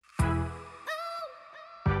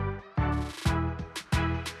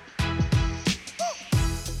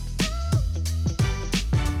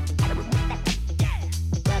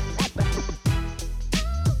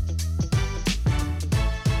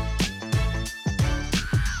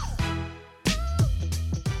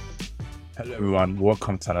Hello, everyone.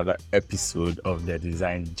 Welcome to another episode of the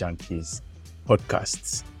Design Junkies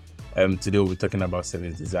podcast. Today we'll be talking about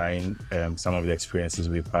service design, some of the experiences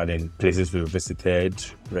we've had in places we've visited,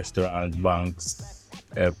 restaurants, banks,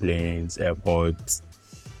 airplanes, airports,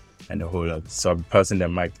 and a whole lot. So I'm passing the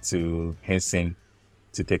mic to Henson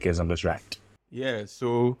to take us on this ride. Yeah,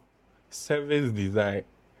 so service design.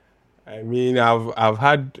 I've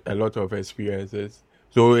had a lot of experiences.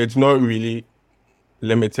 So it's not really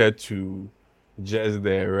limited to just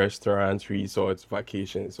the restaurants, resorts,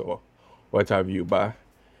 vacations, or what have you, but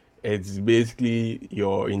it's basically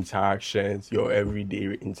your interactions, your everyday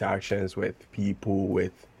interactions with people,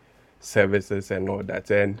 with services and all that.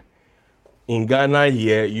 And in Ghana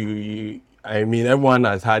here, everyone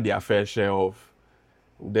has had their fair share of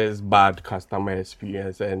this bad customer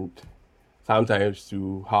experience, and sometimes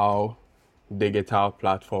to how digital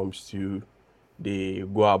platforms to they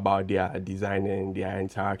go about their designing their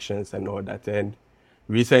interactions and all that. And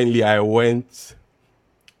recently I went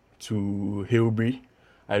to Hilbury.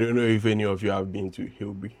 I don't know if any of you have been to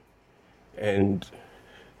Hilbury. And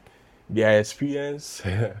their experience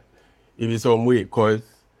it is some way, because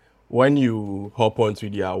when you hop onto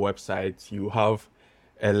their website, you have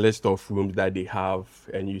a list of rooms that they have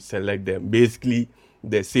and you select them. Basically,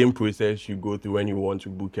 the same process you go through when you want to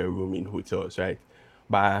book a room in hotels, right?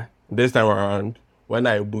 But this time around, when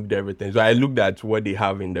I booked everything, so I looked at what they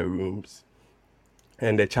have in the rooms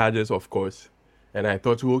and the charges, of course. And I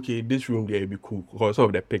thought, okay, this room there will be cool because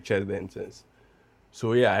of the pictures and things.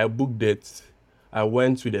 So yeah, I booked it. I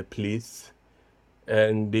went to the place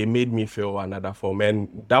and they made me fill another form.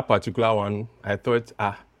 And that particular one, I thought,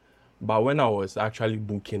 but when I was actually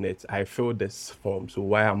booking it, I filled this form. So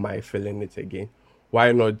why am I filling it again?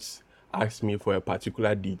 Why not ask me for a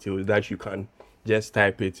particular detail that you can just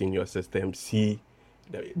type it in your system, see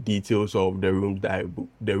the details of the room that I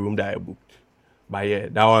booked. But yeah,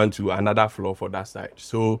 that one too, another flaw for that side.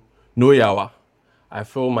 So no yawa. I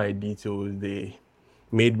filled my details. They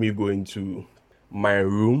made me go into my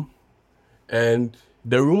room, and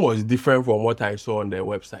the room was different from what I saw on their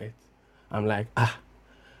website. I'm like,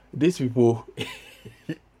 these people,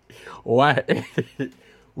 why?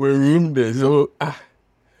 We room there. So,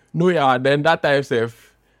 no, yeah, then that time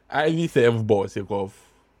I really self boss of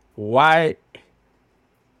why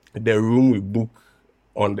the room we book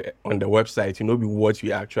on the website, be what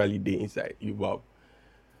we actually did inside.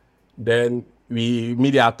 Then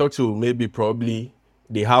I thought to maybe probably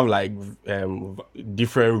they have like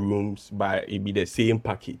different rooms, but it be the same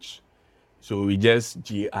package. So we just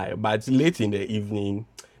GI. But late in the evening,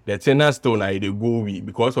 the tenant still now they go with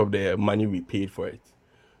because of the money we paid for it.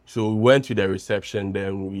 So we went to the reception,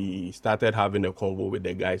 then we started having a convo with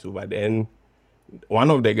the guys over there. And one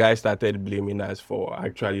of the guys started blaming us for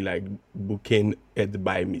actually like booking it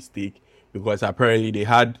by mistake, because apparently they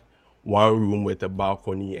had one room with a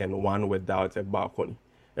balcony and one without a balcony.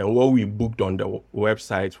 And what we booked on the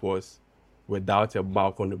website was without a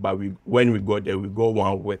balcony, but when we got there, we got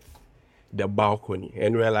one with the balcony.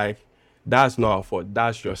 And we're like, that's not our fault,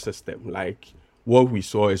 that's your system. Like, what we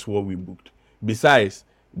saw is what we booked. Besides,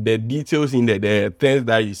 the details in there, the things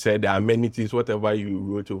that you said, the amenities, whatever you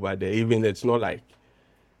wrote over there, even it's not like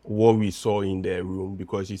what we saw in the room,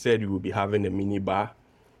 because you said you would be having a mini bar.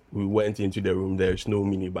 We went into the room, there's no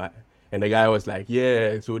mini bar. And the guy was like,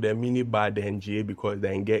 yeah, so the mini bar, the NGA, because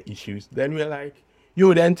then get issues. Then we're like,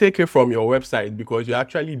 then take it from your website, because you're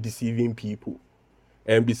actually deceiving people.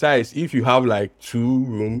 And besides, if you have like two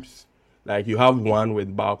rooms, like you have one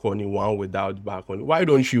with balcony, one without balcony, why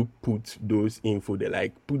don't you put those info there?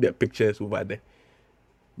 Like, put the pictures over there.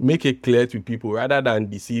 Make it clear to people rather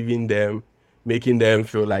than deceiving them, making them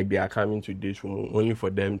feel like they are coming to this room only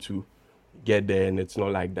for them to get there, and it's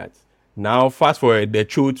not like that. Now, fast forward the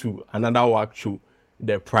show to another work show.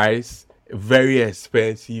 The price, very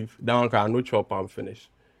expensive. That one can no chop and finish.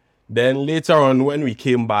 Then later on, when we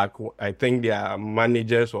came back, I think their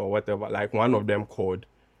managers or whatever, like one of them called,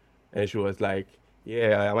 and she was like,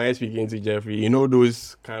 yeah, am I speaking to Jeffrey?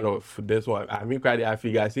 Those kind of, this one. I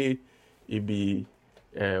figure, say, it be,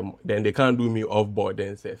 then they can't do me off board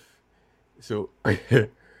and stuff. So,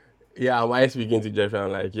 yeah, am I speaking to Jeffrey?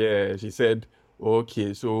 I'm like, yeah. She said,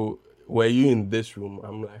 okay, so were you in this room?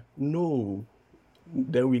 I'm like, no.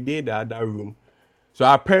 Then we did the other room. So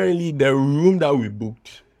apparently the room that we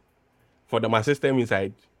booked for my system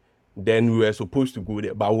inside, then we were supposed to go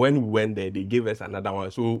there. But when we went there, they gave us another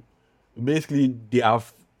one. So basically, their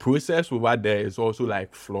process over there is also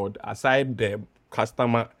like flawed. Aside the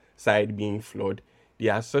customer side being flawed,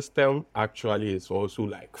 their system actually is also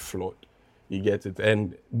like flawed. You get it?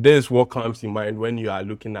 And this is what comes in mind when you are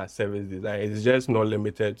looking at service design. It's just not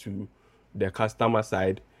limited to the customer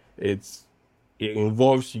side, it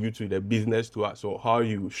involves you to the business too. So how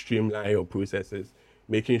you streamline your processes,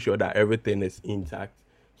 making sure that everything is intact,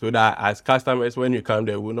 so that as customers, when you come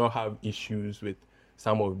there, will not have issues with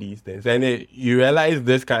some of these things. And you realize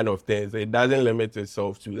this kind of things, it doesn't limit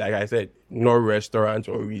itself to, like I said, not restaurants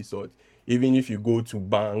or resorts. Even if you go to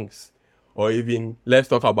banks, or even, let's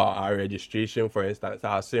talk about our registration, for instance,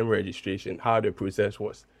 our SIM registration, how the process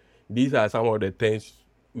was. These are some of the things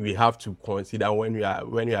we have to consider when we are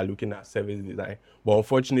looking at service design. But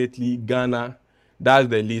unfortunately, Ghana, that's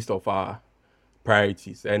the least of our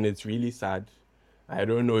priorities, and it's really sad. I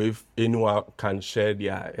don't know if anyone can share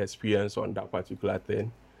their experience on that particular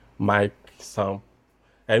thing. Mike, Sam.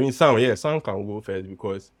 I mean, Sam can go first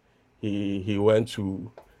because he went to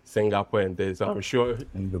Singapore and this. I'm sure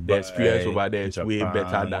the experience over there is way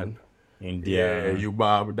better than India. Yeah,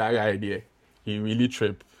 Yubab, that idea. He really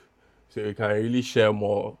tripped. So you can really share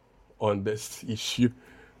more on this issue.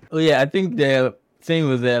 Oh yeah, I think the thing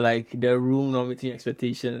with the room not meeting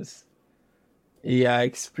expectations. Yeah, I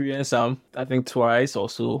experienced I think twice or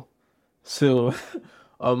so. So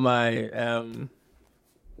on my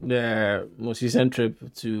the most recent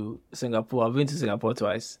trip to Singapore, I've been to Singapore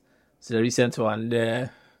twice. So the recent one, the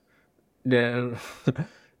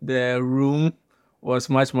the room was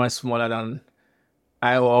much smaller than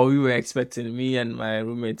we were expecting. Me and my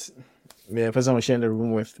roommate, the person I was sharing the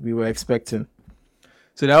room with, we were expecting.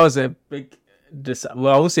 So that was a big,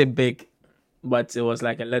 well, I won't say big, but it was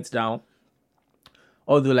like a letdown.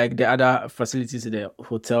 Although like the other facilities in the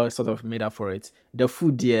hotel sort of made up for it. The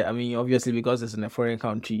food there, I mean, obviously because it's in a foreign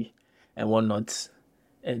country and whatnot,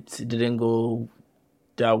 it didn't go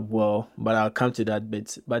that well. But I'll come to that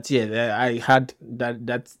bit. But yeah, I had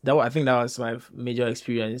that. I think that was my major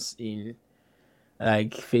experience in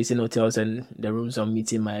like facing hotels and the rooms on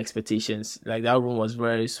meeting my expectations. Like that room was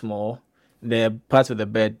very small. The part with the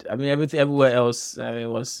bed, I mean, everywhere else, I mean, it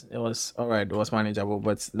was all right. It was manageable,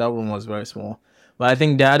 but that room was very small. But I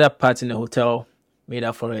think the other parts in the hotel made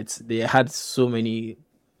up for it. They had so many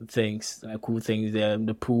things, like cool things.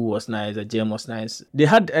 The pool was nice. The gym was nice. They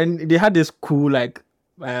had this cool like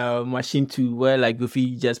machine too, where like if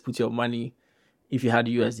you just put your money, if you had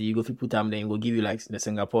USD, you go to put them, then it will give you like the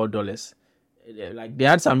Singapore dollars. Like they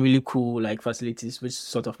had some really cool like facilities, which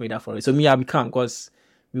sort of made up for it. So me, I become because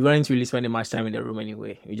we weren't really spending much time in the room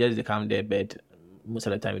anyway. We just come there bed most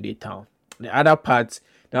of the time we did town. The other part.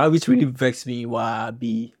 Now, which really vexed me was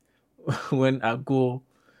when I go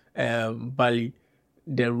Bali,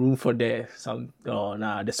 the room for the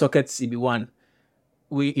sockets CB1,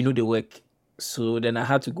 they work. So then I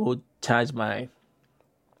had to go charge my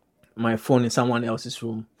phone in someone else's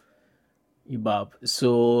room.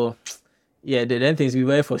 So yeah, the then things be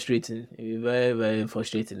very frustrating. It be very, very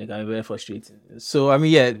frustrating. They can be very frustrating. So I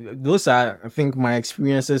mean, yeah, those are I think my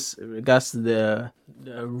experiences in regards to the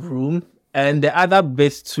room. And the other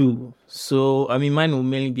bits too. So I mean, mine will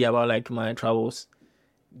mainly be about like my travels.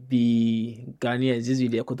 The Ghanaians, this is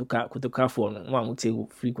the kotoka for one would say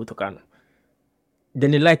free kotoka.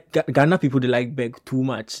 Then they like Ghana people. They like beg too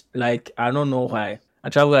much. Like I don't know why. I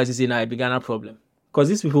travel as you say now, it be Ghana problem. Because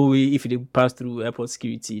these people, if they pass through airport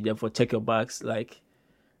security, therefore check your bags, like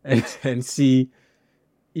and see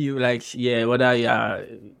you like whether you are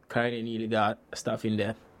carrying any illegal stuff in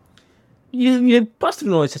there. You pass through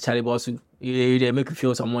no Charlie boss. You make you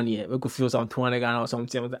feel some money, make you feel some 200 Ghana or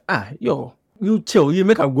something. Like, yo, you chill. You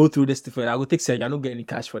make them go through this stuff. I go take say I don't get any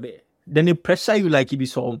cash for that. Then they pressure you like you be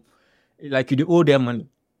so, like you owe them money.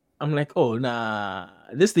 I'm like, oh nah,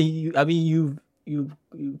 this thing. You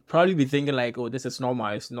probably be thinking like, oh, this is normal.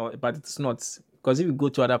 It's not, but it's not. Because if you go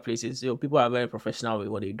to other places, people are very professional with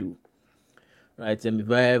what they do, right? They be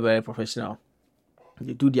very, very professional.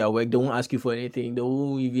 They do their work. They won't ask you for anything. They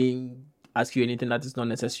won't even ask you anything that is not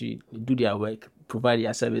necessary. They do their work, provide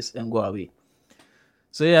their service, and go away.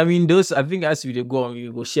 So yeah, I mean, those. I think as we go on, we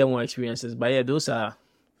will share more experiences. But yeah, those are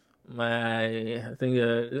my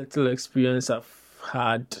little experience I've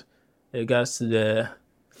had in regards to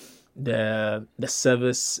the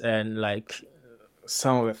service and like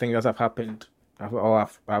some of the things that have happened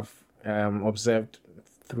I've observed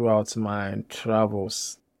throughout my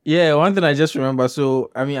travels. Yeah, one thing I just remember. So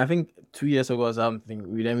I mean, I think 2 years ago or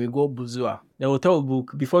something, we go Buzua. The hotel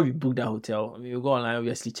book before we booked the hotel. I mean, we go online,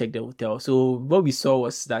 obviously check the hotel. So what we saw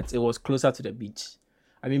was that it was closer to the beach.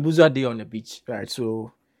 I mean, Buzua day on the beach, right?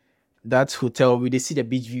 So that hotel, we did see the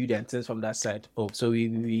beach view and things from that side. Oh, so we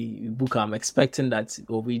book. I'm expecting that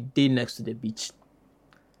we did next to the beach.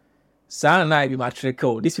 Sam and I be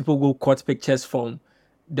matrical. These people go cut pictures from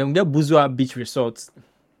them get Buzua Beach Resort,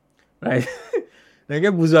 right? They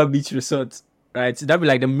get Buzua Beach Resort, right? So that be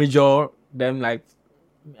like the major them like,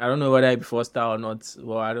 I don't know whether it be 4-star or not.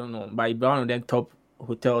 Well, I don't know, but it'd be one of them top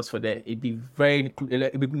hotels for there. It'd be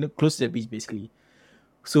it'd be close to the beach basically.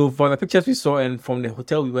 So from the pictures we saw and from the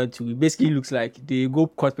hotel we went to, it basically looks like they go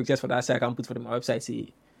cut pictures for that side. I can put for them on my website.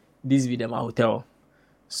 Say this be them a hotel.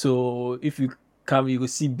 So if you come, you go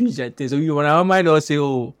see beach and things. So you wanna mind or say,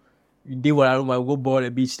 oh, you did what I don't go board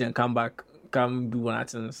the beach, then come back, come do one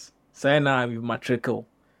things. So now with matricle,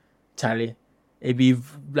 Charlie, it be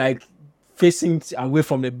like facing away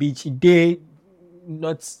from the beach. They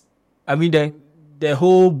not, I mean the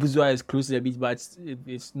whole Buzwa is close to the beach, but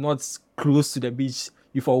it's not close to the beach.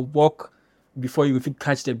 You for walk before you can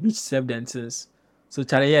catch the beach self dances. So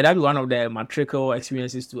Charlie, yeah, that'd be one of the matrical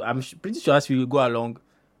experiences too. I'm pretty sure as we go along,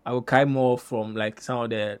 I will carry more from like some of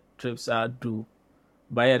the trips I do.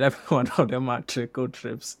 But yeah, that's one of the matrical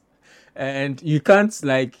trips. And you can't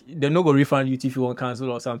like they're not gonna refund you if you want to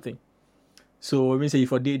cancel or something. So when say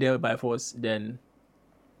if you day there by force, then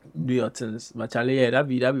do your things. But Charlie, yeah, that'd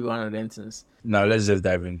be one of them things. Now let's just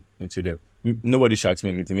dive into them. Nobody shouts me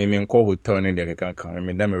anything. Maybe I'm call hotel and they can't come. I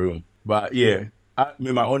mean, them a room. But yeah,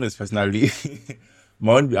 my own is personally,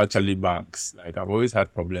 my own be actually banks. Like I've always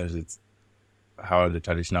had problems with how the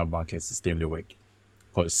traditional banking system they work,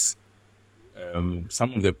 because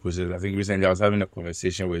some of the processes. I think recently I was having a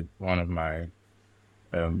conversation with one of my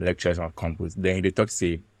lecturers on campus. Then they talk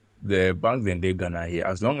say the banks then they gonna here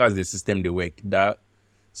as long as the system they work that.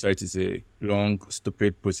 Sorry to say, long,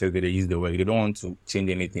 stupid process that they use the work. They don't want to change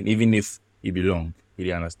anything, even if it be long.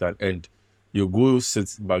 You understand? And you go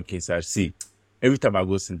sit back inside. See, every time I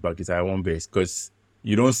go sit back inside, I won't base because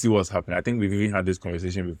you don't see what's happening. I think we've even had this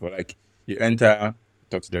conversation before. Like, you enter,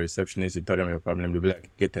 talk to the receptionist, you tell them your problem, they'll be like,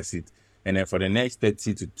 get a seat. And then for the next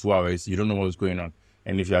 30 to 2 hours, you don't know what's going on.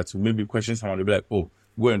 And if you have to maybe question someone, they'll be like, oh,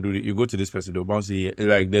 go and do it. You go to this person, they'll bounce you.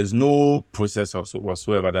 Like, there's no process or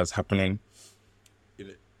whatsoever that's happening.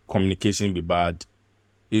 Communication be bad.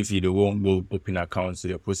 If you don't want to go open accounts,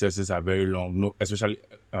 the processes are very long. No, especially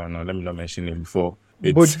no, let me not mention it before.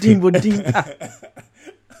 Bodin.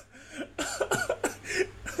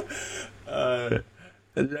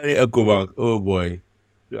 EcoBank. Oh boy,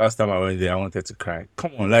 last time I went there, I wanted to cry.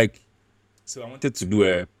 Come on, like, so I wanted to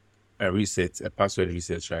do a reset, a password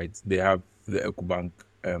reset. Right? They have the EcoBank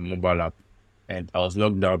mobile app. And I was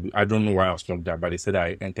logged out. I don't know why I was logged out, but they said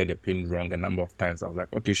I entered the PIN wrong a number of times. I was like,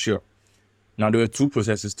 okay, sure. Now, there were two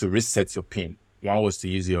processes to reset your PIN. One was to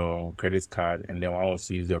use your credit card, and then one was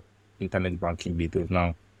to use your internet banking details.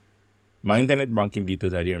 Now, my internet banking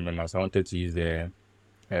details, I didn't remember, so I wanted to use the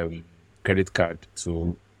credit card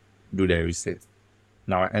to do the reset.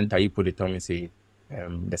 Now, I enter, you put it on me, say,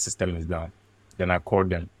 the system is down. Then I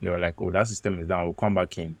called them. They were like, oh, that system is down. We'll come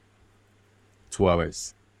back in 2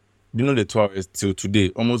 hours. You know the 2 hours till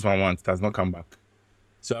today, almost 1 month, it has not come back.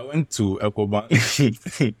 So I went to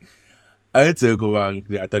EcoBank. I told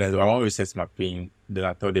them, I want to reset my PIN. Then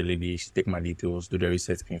I told the lady, she take my details, do the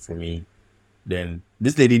reset PIN for me. Then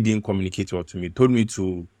this lady didn't communicate well to me, told me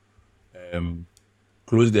to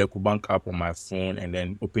close the EcoBank app on my phone and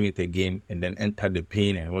then open it again and then enter the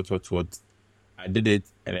PIN and what. I did it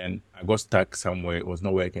and then I got stuck somewhere. It was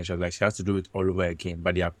not working. She was like, she has to do it all over again,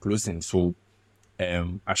 but they are closing. So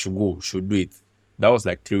I should do it. That was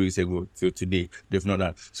like 3 weeks ago till today. They've not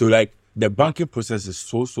done. So like the banking process is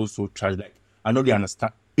so trash. Like I know they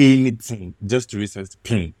understand anything just to reset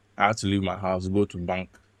PIN. I had to leave my house, go to bank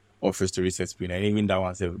office to reset PIN, and even that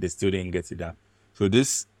one they still didn't get it done. So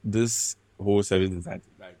this whole service design,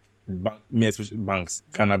 like especially banks,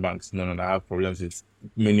 Ghana banks, no, I have problems with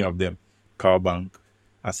many of them. Car Bank,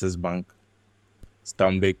 Access Bank,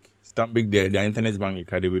 Stanbic, their internet banking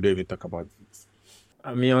card, we don't even talk about it.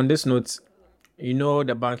 I mean, on this note, you know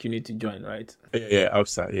the bank you need to join, right? Yeah,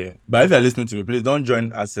 outside, yeah. But if you're listening to me, please don't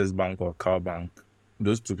join Access Bank or Car Bank.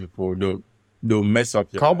 Those two people, they'll mess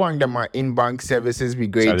up your Car Bank, them are in-bank services be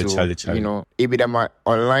great too. Charlie. You know, if them are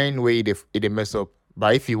online way, they mess up.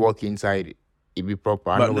 But if you walk inside, it be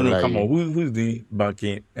proper. But no, come on. Who's the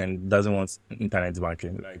banking and doesn't want internet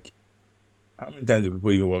banking? Like, how many times do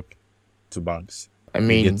people even walk to banks? I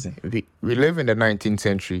mean, we live in the 19th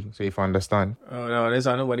century, so if you understand. Oh no, that's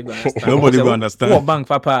why nobody gonna understand. Nobody gonna understand. What bank,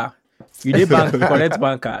 Papa? You did bank, correct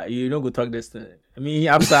banker. You don't go talk this thing. I mean,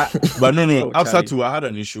 after. But no. After too, I had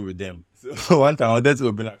an issue with them. So one time I wanted to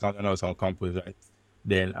open an account and I was on campus, right?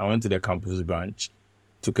 Then I went to the campus branch,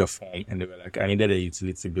 took a form, and they were like, I needed a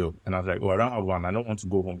utility bill. And I was like, oh, I don't have one. I don't want to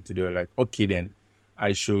go home today. They were like, okay, then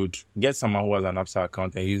I should get someone who has an Absa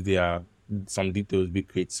account and use their some details be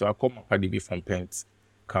great. So I called my party from Pent,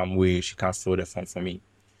 come where she can fill the form for me.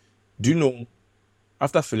 Do you know,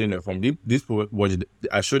 after filling the form, this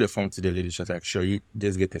I showed the form to the lady. She was like, sure, you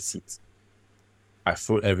just get a seat. I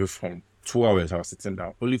filled every form. 2 hours I was sitting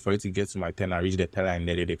down, only for it to get to my turn. I reached the teller and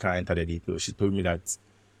then they can't enter the details. She told me that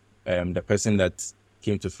the person that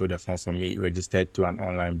came to fill the form for me registered to an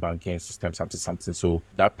online banking system, something. So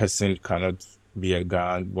that person cannot be a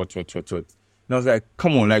guy. What. And I was like,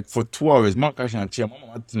 come on, like for 2 hours, Mark and chair,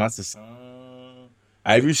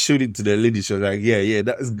 I even showed it to the lady. She was like, yeah,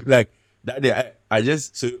 that is like that day. I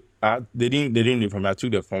just they didn't leave from me. I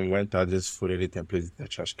took the phone, went out, just folded it and placed it in the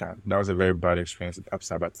trash can. That was a very bad experience with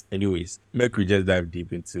Absa. But anyways, make we just dive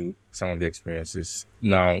deep into some of the experiences.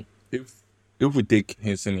 Now, if we take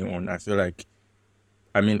Henson on, I feel like,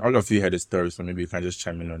 I mean, all of you had a story, so maybe you can just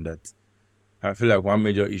chime in on that. I feel like one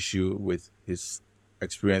major issue with his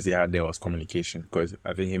experience he had there was communication, because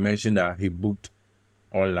I think he mentioned that he booked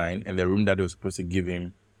online and the room that they were supposed to give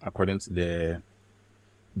him, according to the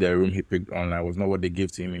room he picked online, was not what they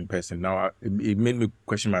gave to him in person. Now, it made me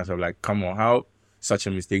question myself, like, come on, how such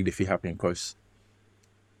a mistake did it happen? Because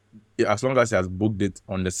as long as he has booked it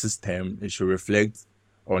on the system, it should reflect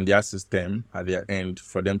on their system at their end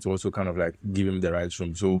for them to also kind of like give him the right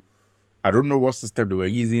room. So I don't know what system they were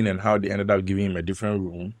using and how they ended up giving him a different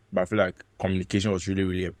room, but I feel like communication was really,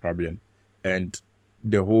 really a problem. And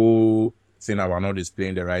the whole thing about not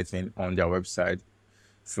displaying the right thing on their website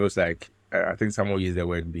feels like, I think someone used the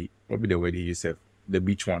word B. What be the word he used? The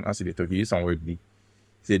beach one. As they talk, you use some word B.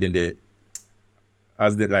 Say then they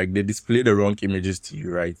display the wrong images to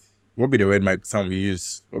you, right? What be the word some we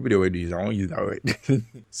use? What be the word you use? I won't use that word.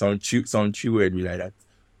 some chew word be like that.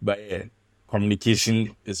 But yeah,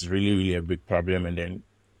 communication is really, really a big problem. And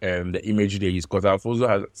then the image they use, because I've also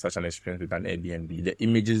had such an experience with an Airbnb. The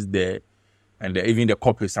images there and even the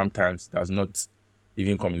copy sometimes does not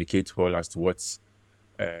even communicate well as to what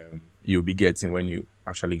you'll be getting when you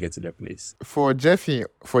actually get to the place. For Jeffy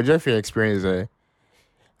experience,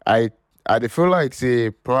 I feel like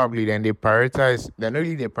say probably then they prioritize. Then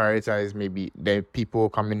only they prioritize maybe the people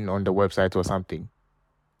coming on the website or something.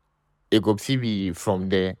 It could be from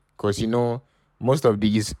there, because most of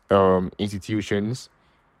these institutions,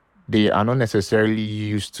 they are not necessarily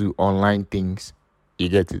used to online things. You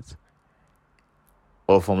get it?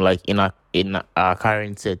 Or from like in our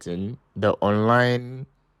current setting, the online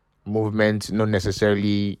movement not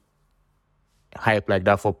necessarily hype like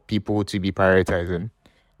that for people to be prioritizing.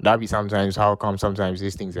 That be sometimes how come sometimes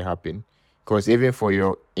these things happen. Because even for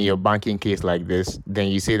in your banking case like this, then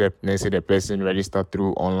you say that the person registered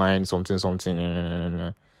through online something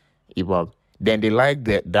EPUB. Then they like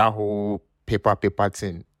that whole paper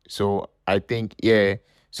thing. So I think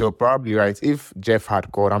so probably right, if Jeff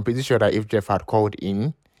had called, I'm pretty sure that if Jeff had called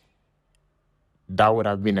in, that would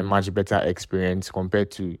have been a much better experience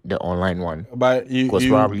compared to the online one. But Because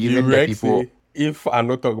probably even the people, if I'm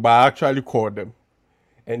not talking, but I actually called them,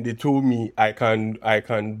 and they told me I can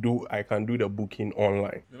do the booking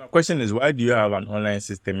online. My question is, why do you have an online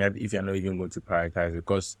system if you're not even going to prioritize?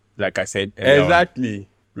 Because, like I said, exactly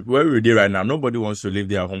where we're there right now, nobody wants to leave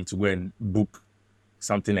their home to go and book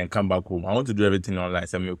something and come back home. I want to do everything online.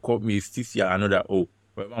 So you call me 50, I know that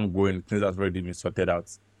wherever I'm going, things have already been sorted out.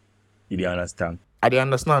 You didn't understand? I didn't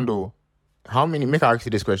understand though. Make I ask you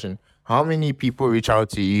this question. How many people reach out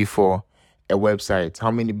to you for a website? How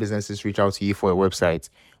many businesses reach out to you for a website?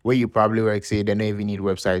 Where you probably say they don't even need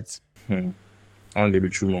websites. Only be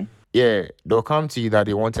true. Yeah, they'll come to you that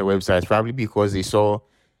they want a website, probably because they saw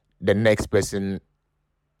the next person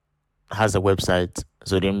has a website.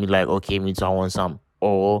 So they'll be like, okay, me too, I want some.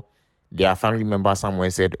 Or their family member somewhere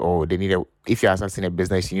said, they need if you're starting a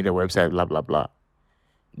business, you need a website, blah, blah, blah.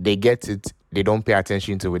 They get it, they don't pay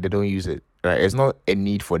attention to it, they don't use it. Right? It's not a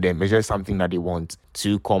need for them. It's just something that they want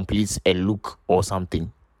to complete a look or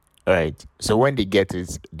something. Right? So when they get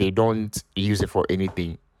it, they don't use it for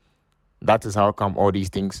anything. That is how come all these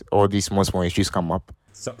things, all these small issues come up.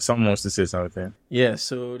 Someone wants to say something. Yeah,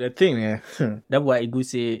 so the thing, that's why I go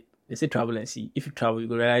say, they say travel and see. If you travel, you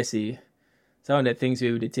go realize say some of the things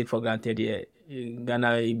they take for granted here.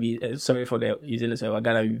 Ghana be sorry for the using this word,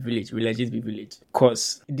 Ghana be villages be village.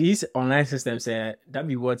 Cause these online systems that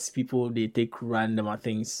be what people they take random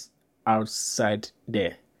things outside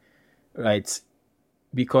there. Right?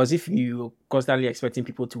 Because if you constantly expecting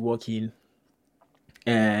people to walk in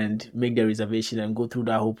and make the reservation and go through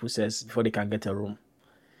that whole process before they can get a room,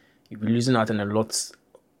 you'll be losing out on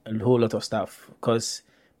a whole lot of stuff. Because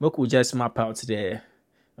Mook will just map out the,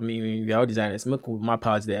 we are all designers, Mook will map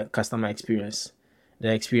out the customer experience,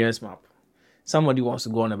 the experience map. Somebody wants to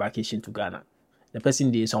go on a vacation to Ghana. The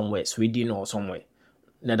person there is somewhere, Sweden or somewhere,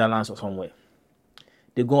 Netherlands or somewhere.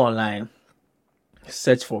 They go online,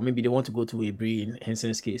 search for, maybe they want to go to Ebri in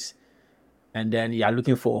Henson's case, and then you are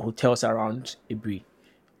looking for hotels around Ebri.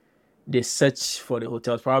 they search for the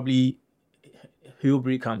hotels. Probably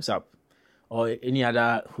Hillbury comes up, or any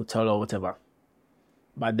other hotel or whatever.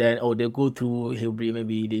 But then, they go through Hillbury,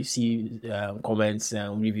 maybe they see comments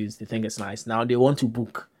and reviews, they think it's nice. Now they want to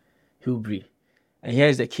book Hillbury. And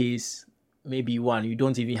here's the case, maybe one, you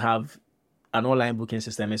don't even have an online booking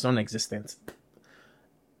system, it's non-existent.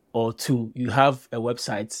 Or two, you have a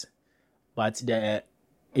website, but the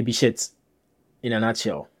it be shit in a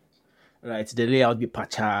nutshell. Right, the layout be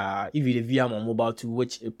patcha. If you VM on mobile too,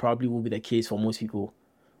 which it probably will be the case for most people,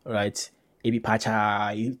 right? It be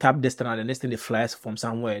patcha. You tap this thing and the next thing it flies from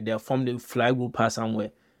somewhere. They from the fly will pass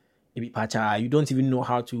somewhere. It be patcha. You don't even know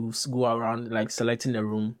how to go around like selecting the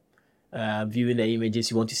room, viewing the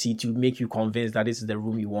images you want to see to make you convinced that this is the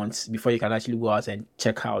room you want before you can actually go out and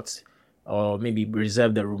check out or maybe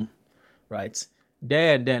reserve the room, right?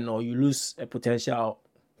 There and then, or you lose a potential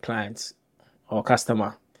client or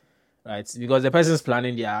customer. Right, because the person's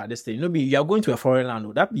planning this thing. Maybe you are going to a foreign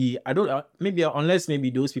land. That be maybe unless maybe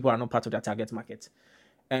those people are not part of their target market.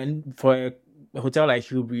 And for a hotel like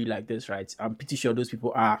Hillbury like this, right? I'm pretty sure those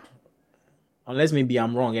people are. Unless maybe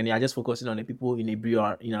I'm wrong and they are just focusing on the people in Hillbury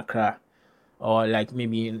or in Accra, or like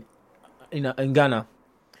maybe in Ghana.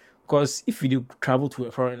 Because if you travel to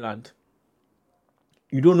a foreign land,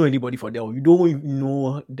 you don't know anybody for there. You don't even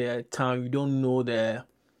know the town. You don't know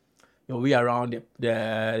your way around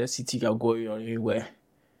the city you're going or anywhere,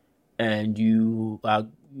 and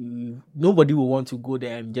nobody will want to go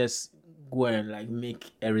there and just go and like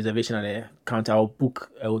make a reservation at the counter or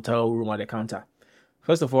book a hotel room at the counter.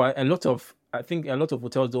 First of all, I think a lot of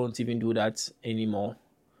hotels don't even do that anymore,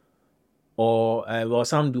 or well,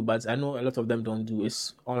 some do, but I know a lot of them don't do.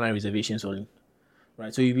 It's online reservations only,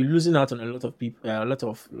 right? So you'll be losing out on a lot of people, a lot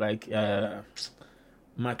of like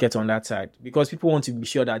market on that side, because people want to be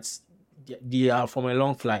sure that they are from a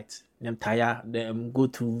long flight. Them tired, them go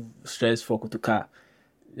through stress for Kutuka.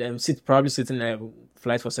 Them probably sit in a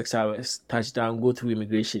flight for 6 hours, touch down, go through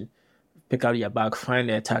immigration, pick up your bag,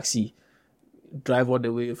 find a taxi, drive all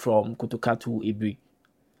the way from Kutuka to Ibri.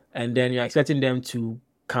 And then you're expecting them to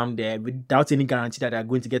come there without any guarantee that they're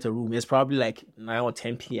going to get a room. It's probably like 9 or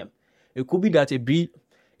 10 p.m. It could be that Ibri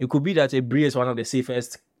is one of the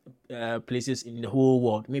safest places in the whole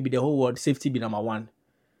world. Maybe the whole world, safety be number one.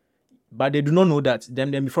 But they do not know that.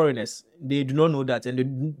 Them be foreigners. They do not know that,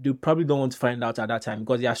 and they probably don't want to find out at that time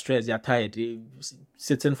because they are stressed, they are tired, they're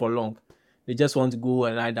sitting for long. They just want to go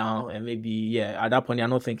and lie down, and maybe at that point they are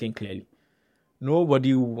not thinking clearly.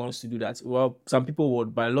 Nobody wants to do that. Well, some people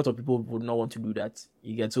would, but a lot of people would not want to do that.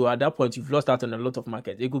 You get, so at that point you've lost out on a lot of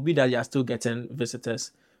market. It could be that you are still getting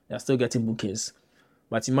visitors, you are still getting bookings.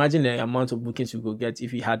 But imagine the amount of bookings you could get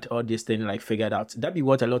if you had all this thing like figured out. That'd be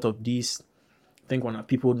what a lot of these think when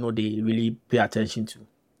people know they really pay attention to.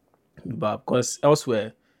 But because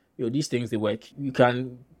elsewhere, these things they work. You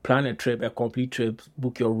can plan a trip, a complete trip,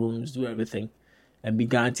 book your rooms, do everything, and be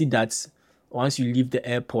guaranteed that once you leave the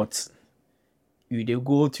airport, they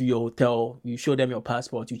go to your hotel, you show them your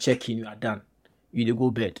passport, you check in, you are done. They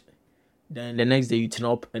go bed. Then the next day you turn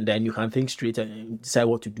up, and then you can think straight and decide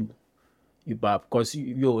what to do. Because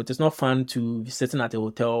it is not fun to be sitting at a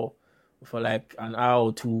hotel for like an hour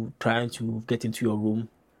or two trying to get into your room,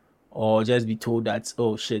 or just be told that,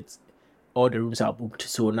 oh shit, all the rooms are booked,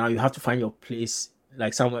 so now you have to find your place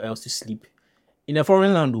like somewhere else to sleep. In a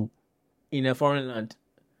foreign land,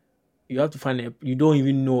 you have to find you don't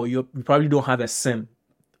even know, you probably don't have a SIM.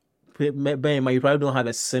 You probably don't have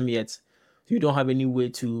a SIM yet, so you don't have any way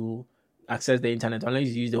to access the internet unless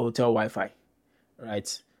you use the hotel Wi-Fi,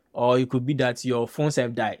 right? Or it could be that your phones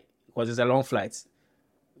have died because it's a long flight.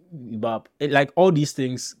 But like all these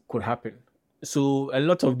things could happen. So a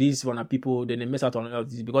lot of these people, then they miss out on a lot of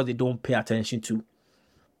these because they don't pay attention to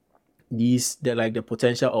these. They're like the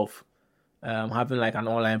potential of having like an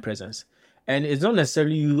online presence. And it's not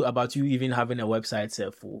necessarily about you even having a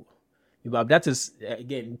website for but that is,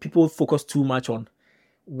 again, people focus too much on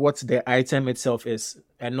what the item itself is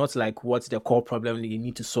and not like what the core problem you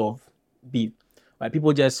need to solve be. Like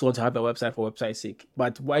people just want to have a website for website's sake.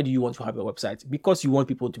 But why do you want to have a website? Because you want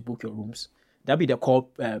people to book your rooms. That'd be the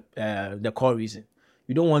core reason.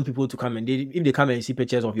 You don't want people to come and if they come and see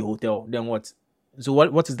pictures of your hotel, then what? So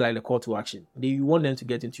what is like the call to action? You want them to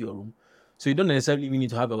get into your room. So you don't necessarily even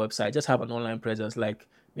need to have a website. Just have an online presence, like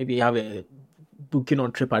maybe you have a booking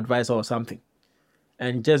on TripAdvisor or something,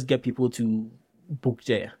 and just get people to book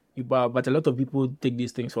there. But a lot of people take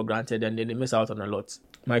these things for granted and then they miss out on a lot.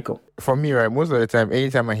 Michael? For me, right, most of the time,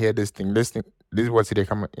 anytime I hear this is what they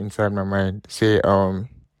come inside my mind. Say,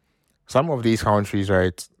 some of these countries,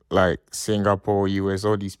 right, like Singapore, US,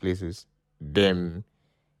 all these places, them,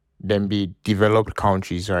 then be developed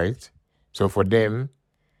countries, right? So for them,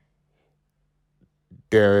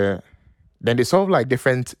 then they solve like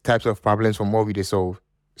different types of problems from what we they solve.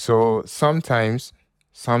 So sometimes,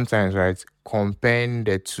 right, comparing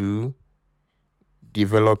the two,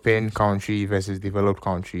 developing country versus developed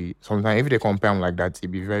country, sometimes if they compare them like that,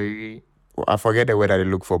 it'd be very, I forget the word that they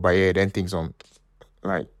look for, but yeah, then things on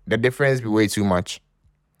like the difference be way too much.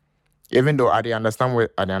 Even though I dey understand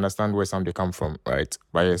where some they come from, right?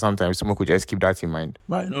 But yeah, sometimes someone could just keep that in mind.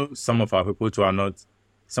 But I know some of our people too are not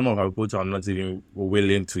even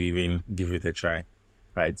willing to even give it a try,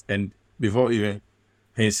 right? And before even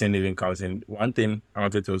Hansen even comes in, one thing I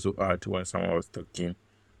wanted to also add to when someone was talking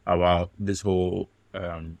about this whole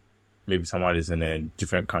maybe someone is in a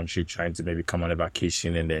different country trying to maybe come on a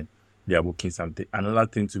vacation and then they are booking something. Another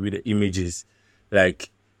thing to be the images, like,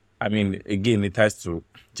 I mean, again, it ties to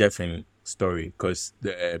Jeff's story because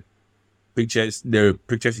the pictures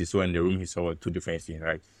he saw in the room he saw were two different things,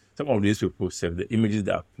 right? Some of these people self, the images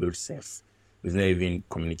that upload self is not even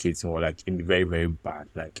communicating or like it can be very, very bad,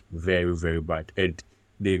 like very, very bad. And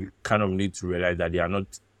they kind of need to realize that they are not,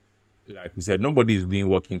 like we said, nobody is being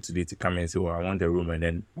working today to come and say, oh, I want a room, and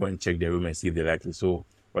then go and check the room and see if they like it. So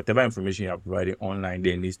whatever information you are providing online,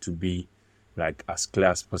 there needs to be like as clear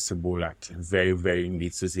as possible, like very, very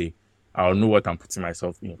neat to say, I'll know what I'm putting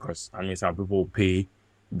myself in, because I mean, some people pay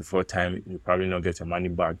before time, you probably not get your money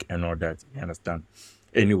back and all that. You understand?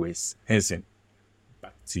 Anyways, Henson,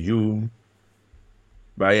 back to you.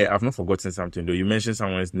 But yeah, I've not forgotten something though. You mentioned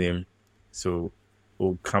someone's name, so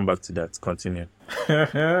we'll come back to that. Continue.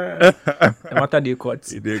 What are they called?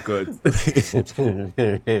 They got.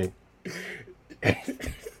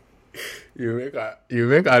 You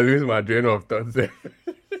make I lose my train of thought there.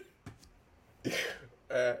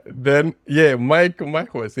 Then yeah,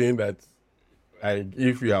 Mike was saying that like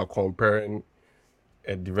if you are comparing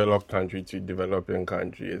a developed country to a developing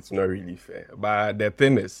country, it's not really fair. But the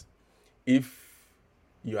thing is, if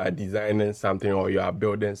you are designing something or you are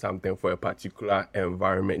building something for a particular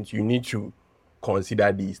environment, you need to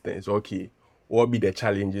consider these things. Okay, what be the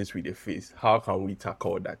challenges we face? How can we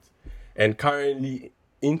tackle that? And currently,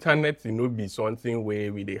 internet be something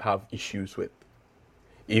where we they have issues with.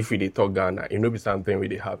 If we they talk Ghana, be something where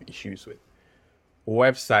they have issues with.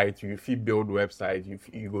 Website, you fit build website,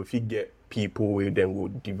 you go fit get people where then will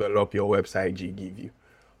develop your website they give you.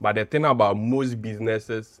 But the thing about most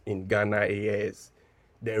businesses in Ghana is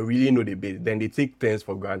they really know the base, then they take things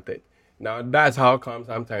for granted. Now that's how come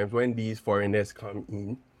sometimes when these foreigners come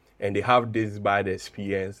in and they have these bad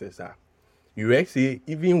experiences, you actually,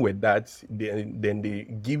 even with that, then they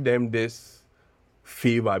give them this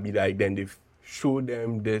favor, be like, then they show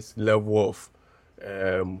them this level of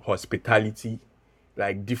hospitality,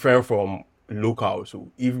 like different from local.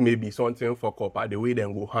 So if maybe something for copper, the way they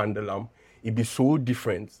go handle them, it be so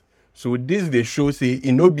different. So this they show say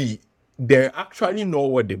it no be they actually know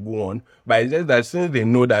what they go on, but it's just that since they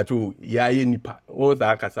know that nipa,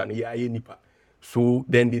 so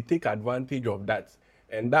then they take advantage of that.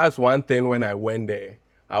 And that's one thing when I went there,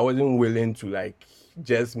 I wasn't willing to like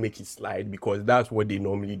just make it slide because that's what they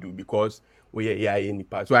normally do because we are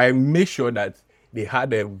nipa. So I make sure that they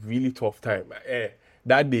had a really tough time.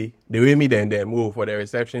 That day, they way me then move for the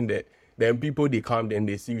reception there. Then people they come, then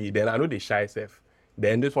they see me. Then I know they shy self.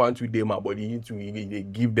 Then this one today, my body to they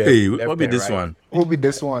give them. Hey, what be this one? Who be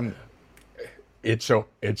this one? It's sure.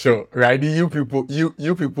 Right? You people, they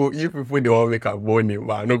want make a born name,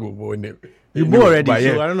 but I no go born name. You born already,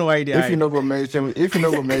 so I don't know why they. If you not go mention,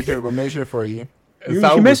 go mention for you. You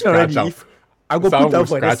mentioned already. If I go put down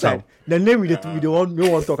for the side. The name we don't want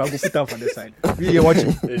to talk. I go put down for the side. We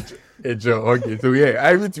watching. It's okay. So yeah,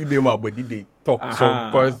 I read to them about they talk. So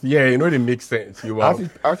because they make sense. You are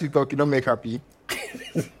after you talk, you don't make happy.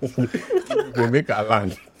 Go make a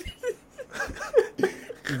land.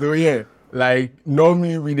 So yeah, like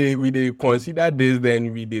normally we they consider this,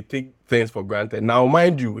 then we they take things for granted. Now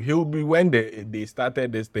mind you, he'll be when they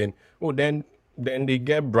started this thing. Oh, then they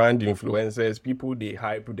get brand influencers, people they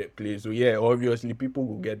hype the place. So yeah, obviously people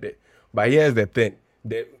will get there. But here's the thing: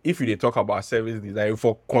 that if you they talk about service design,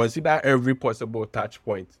 for consider every possible touch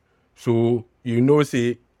point. So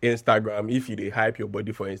say Instagram, if you they hype your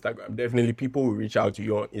body for Instagram, definitely people will reach out to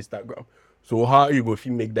you on Instagram. So how you go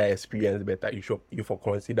feel make that experience better? You for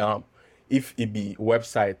consider if it be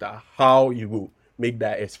website, how you go make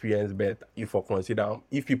that experience better? You for consider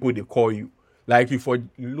if people they call you, like you for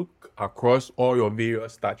look across all your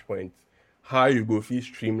various touch points, how you go feel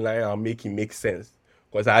streamline and make it make sense.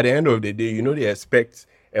 Because at the end of the day, they expect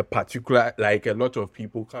a particular, like a lot of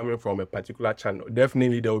people coming from a particular channel.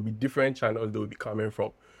 Definitely there will be different channels they will be coming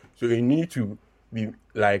from. So you need to be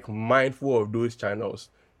like mindful of those channels,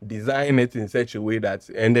 design it in such a way that,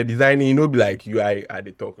 and the designing, you know, be like UI at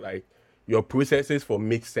the top, like your processes for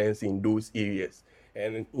make sense in those areas.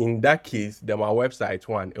 And in that case, the my website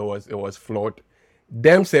one, it was flawed.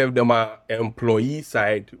 Themselves, the my employee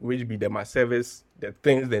side, which be the my service, the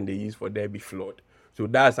things then they use for them be flawed. So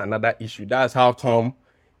that's another issue. That's how come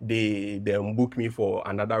they book me for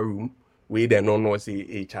another room where they don't know say,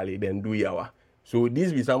 hey Charlie, then do yawa. So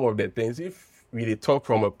these be some of the things. If we dey talk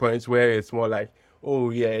from a point where it's more like,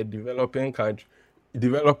 oh yeah, developing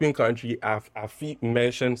country, I've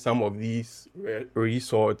mentioned some of these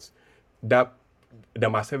resorts that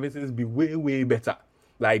my services be way better.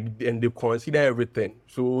 Like, and they consider everything.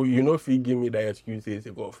 So you know, if you give me the excuses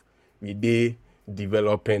of we dey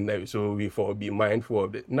developing them, so we for be mindful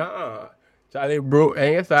of it. Nah, Charlie, bro,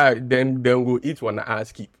 and yes, I then go eat one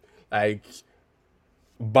ass keep like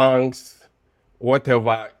banks,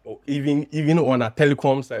 whatever, or even on a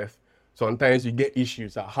telecom stuff. Sometimes you get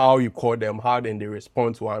issues at how you call them, how then they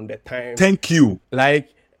respond to them, the time. Thank you.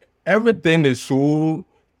 Like everything is so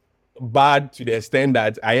bad to the extent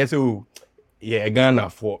that I say, oh, yeah, Ghana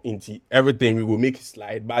for into everything we will make it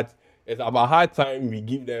slide. But it's about hard time we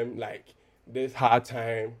give them like this hard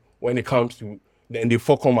time when it comes to then they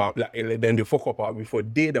fuck them up, like then they fuck up before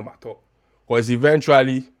they them at all. Because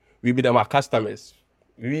eventually we be them our customers.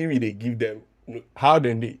 We really give them how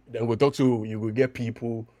then they then go talk to you will get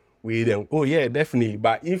people with them. Oh yeah, definitely.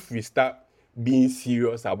 But if we start being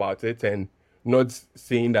serious about it and not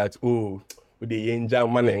saying that oh the angel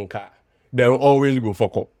man and car, then always go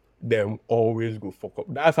fuck up. Them always go fuck up.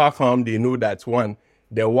 That's how come they know that one,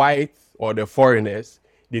 the whites or the foreigners,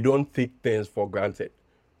 they don't take things for granted.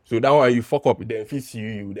 So that one you fuck up, then if see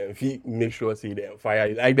you, then if make sure say they fire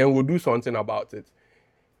you. Like then we'll do something about it.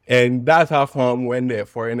 And that's how come when the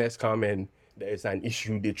foreigners come and there's an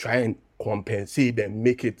issue, they try and compensate and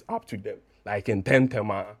make it up to them. Like in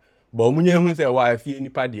Tentama. But when you say, why fear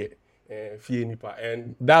nipa there, fear nipa.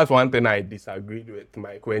 And that's one thing I disagreed with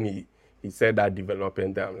Mike when he said that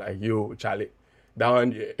developing them. Like, yo, Charlie, that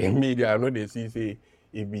one in media, I know they say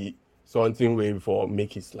it be something way for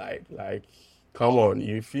make it slide. Like, come on,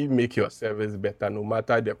 if you make your service better, no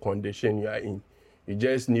matter the condition you are in, you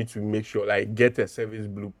just need to make sure, like, get a service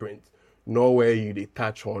blueprint, know where you they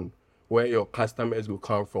touch on, where your customers will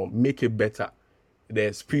come from, make it better. The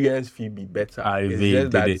experience fee be better.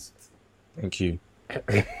 Did it. Thank you.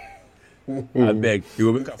 I beg, you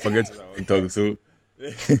will make I forget what I want to talk. So,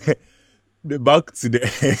 back to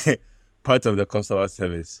the part of the customer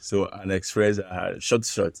service. So, an express short.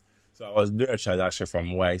 So, I was doing a transaction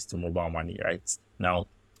from Wise to mobile money, right? Now,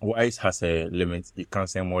 Wise has a limit. You can't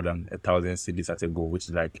send more than 1,000 cedis at a go, which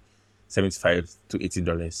is like $75 to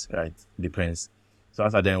 $80, right? Depends. So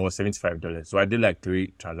after then it was $75. So I did like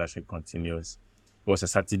 3 transactions continuous. It was a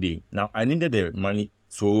Saturday. Now I needed the money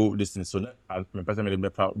so listen. So that my person made a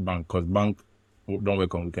better bank because bank don't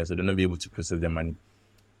work on weekends, so they're not be able to process the money.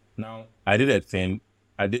 Now I did a thing.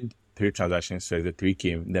 I did 3 transactions, so the 3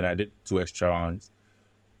 came. Then I did 2 extra rounds.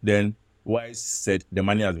 Then Wise said the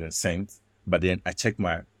money has been sent, but then I checked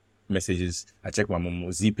my messages. I checked my Momo.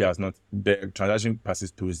 ZP has not, the transaction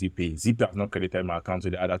passes through ZP. ZP has not credited my account to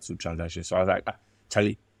the other 2 transactions. So I was like,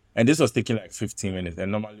 Charlie, and this was taking like 15 minutes.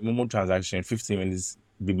 And normally Momo transaction, 15 minutes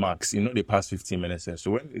the max. You know, they pass 15 minutes.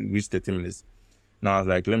 So when it reached 30 minutes, now I was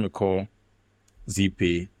like, let me call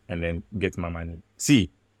ZP and then get my money. See,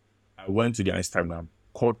 I went to their Instagram,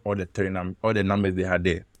 called all the numbers they had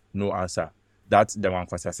there. No answer. That's the one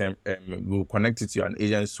because I said, we'll connect it to an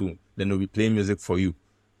agent soon. Then we'll be playing music for you.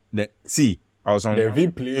 Then, see, I was on. If we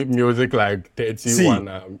play music like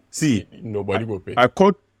 31, nobody will pay. I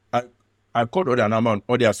called all their number on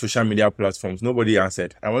all their social media platforms. Nobody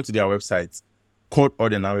answered. I went to their website, called all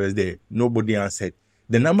the numbers there. Nobody answered.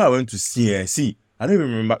 The number I went to see, I don't even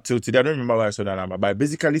remember till today. I don't remember why I saw that number, but I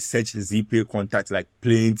basically searched ZPay contacts like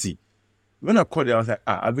plenty. When I called her, I was like,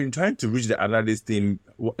 I've been trying to reach the other this thing.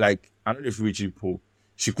 Like, I don't know if we reach people.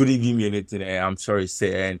 She couldn't give me anything. I'm sorry,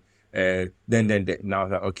 say. And then now I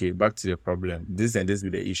was like, okay, back to the problem. This and this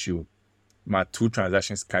with the issue. My 2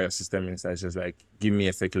 transactions carry your system inside. She's like, give me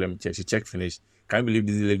a second, let me check. She checked, finished. Can't believe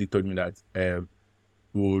this lady told me that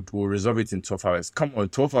we'll resolve it in 12 hours. Come on,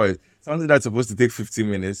 12 hours. Something that's supposed to take 15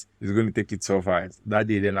 minutes is going to take it 12 hours. That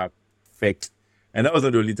day then I faked. And that was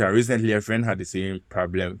not the only time. Recently, a friend had the same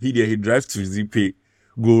problem. He drives to ZP,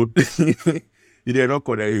 he did not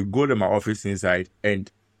call that. He go to my office inside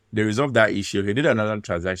and they resolved that issue. He did another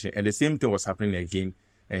transaction and the same thing was happening again.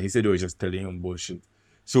 And he said they were just telling him bullshit.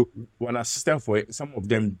 So when I system for it, some of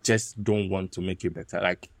them just don't want to make it better.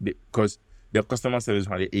 Like, because their customer service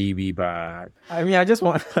on the AB bad. I mean, I just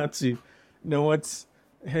want to You know what?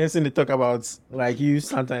 Hence, they talk about like you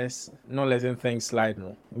sometimes not letting things slide.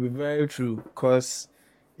 No, it'll be very true. Cause,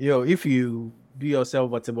 if you do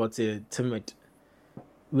yourself whatever timid,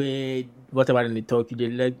 with whatever they talk, you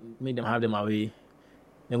they make them have them away.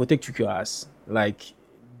 They will take your ass. Like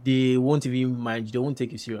they won't even mind. They won't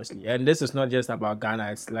take you seriously. And this is not just about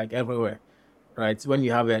Ghana. It's like everywhere, right? When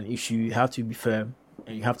you have an issue, you have to be firm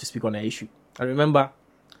and you have to speak on the issue. I remember,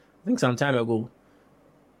 I think some time ago,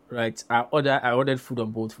 right? I ordered food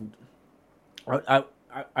on Bolt Food.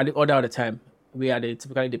 I did order all the time.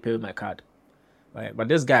 Typically they pay with my card, right? But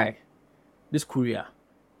this courier,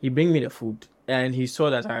 he bring me the food and he saw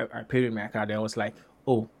that I paid with my card. And I was like,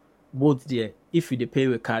 oh, both there. If you they pay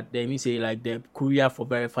with card, then me say like the courier for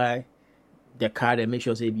verify the card and make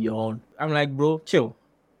sure say be your own. I'm like, bro, chill.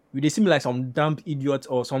 You they seem like some dumb idiot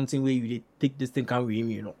or something where you they take this thing come with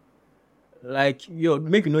him, Like,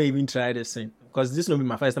 make you not even try this thing. Because this will be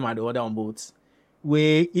my first time I order on boats.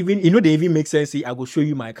 Where even, they even make sense. Say, I go show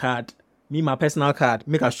you my card. My personal card.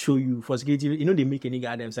 Make I show you for security. They make any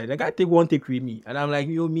goddamn side. Like, I take one, take with me. And I'm like,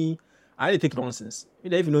 I take nonsense.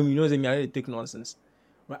 If you know me, me, I take nonsense.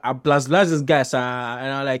 I blast this guy, sir.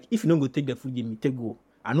 And I'm like, if you don't go take the food, give me, take go.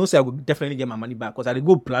 I know, say I will definitely get my money back. Because I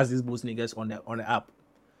go blast these both niggas on the app.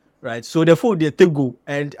 Right? So therefore, they take go.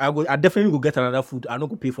 And I definitely go get another food. I don't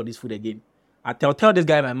go pay for this food again. I tell this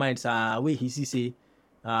guy in my mind, wait, he say,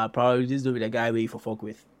 probably this will be the guy where for fuck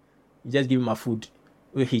with. You just give him my food,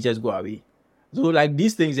 where he just go away. So like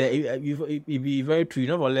these things, it be very true. You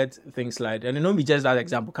never let things slide, and it don't be just that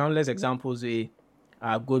example. Countless examples where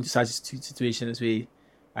I go into such situations where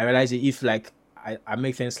I realize that if like I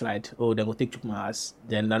make things slide, they go take my ass,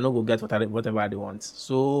 then I not go get whatever they want.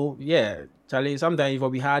 So yeah, Charlie, sometimes it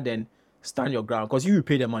will be hard, then stand your ground because you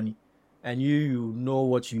pay the money, and you know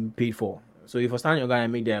what you paid for. So if you stand your ground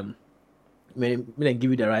and make them give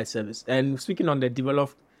you the right service. And speaking on the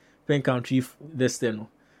developing country, this thing,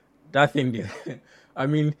 that thing there, I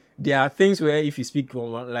mean, there are things where if you speak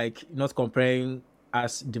from like not comparing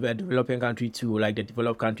us developing country to like the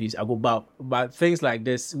developed countries, I go back. But things like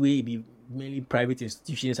this, we be mainly private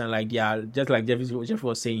institutions and like just like Jeffrey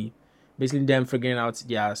was saying, basically them figuring out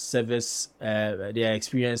their service, their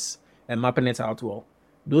experience and mapping it out well.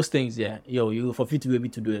 Those things, you for fit to be able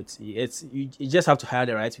to do it. You just have to hire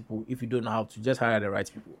the right people. If you don't know how to, just hire the right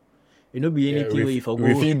people. You know, be anything where you forgo.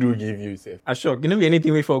 If you do give you, say. Sure. You know, be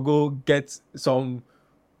anything where you forgo get some,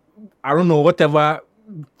 I don't know, whatever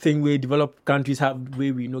thing where developed countries have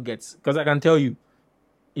where we no get. Because I can tell you,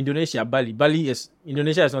 Indonesia,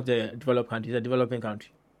 Indonesia is not a developed country, it's a developing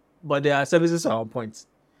country. But their services are on point.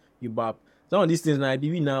 You bab. Some of these things now,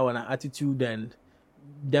 be now an attitude and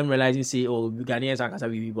them realizing say, Ghanaians are gonna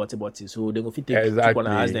be botty, so they go fit take on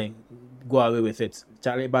us then go away with it.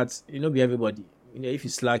 Charlie, but be everybody. If you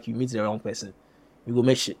slack, you meet the wrong person, you go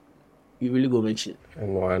make shit. You really go make shit.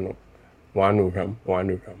 And one.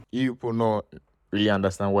 You people not really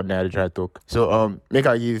understand what they try to talk. So make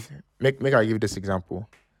I give this example.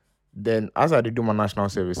 Then as I do my national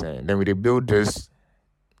service, then we build this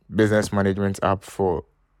business management app for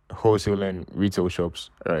wholesale and retail shops,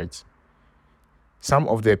 right? Some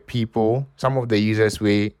of the users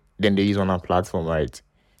then they use on our platform, right?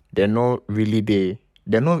 They're not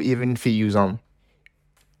even fee use on.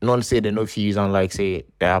 Not say they're not fee use on like say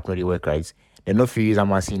the app not work, right? They're not fee use on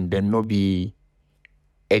machine. They're not be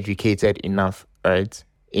educated enough, right?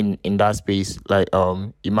 In that space, like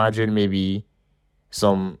imagine maybe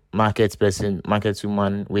some market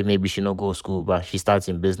woman where maybe she not go to school, but she starts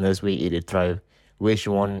in business where it thrive, where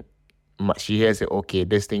she hears say, okay,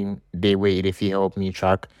 this thing they way if you help me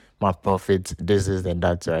track my profits, this and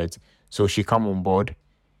that, right? So she come on board.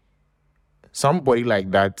 Somebody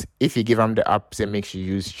like that, if you give them the app, say make she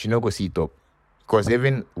use, she not go see it up. Because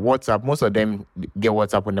even WhatsApp, most of them get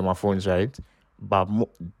WhatsApp on their phones, right? But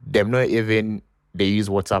them not even they use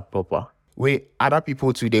WhatsApp proper. Where other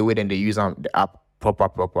people today, where then they use the app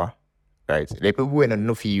proper, right? The people who don't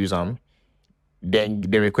know if you use them, then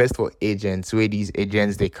the request for agents, where these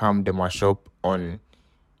agents they come to my shop on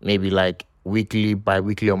maybe like weekly,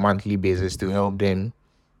 bi-weekly or monthly basis to help them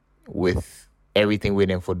with everything we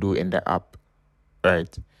them for do in the app,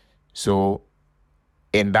 right? So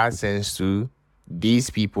in that sense too, these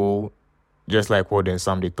people, just like what in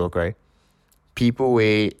some they talk, right? People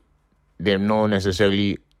where they not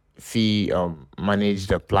necessarily manage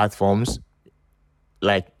the platforms,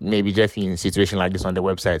 like maybe just in a situation like this on the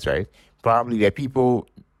websites, right? Probably the people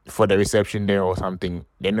for the reception there or something,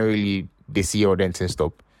 they not really they see all that and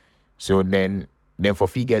stop. So then for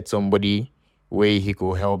fee get somebody where he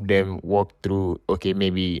could help them walk through, okay,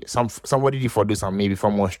 maybe somebody for do some maybe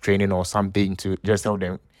for more training or something to just help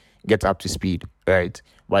them get up to speed, right?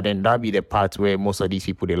 But then that'll be the part where most of these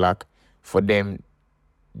people they lack. For them,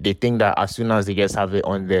 they think that as soon as they just have it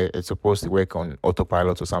on there, it's supposed to work on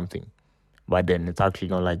autopilot or something. But then it's actually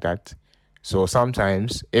not like that. So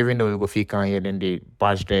sometimes, even though we go fake on here, then they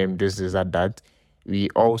bash them, this, that. We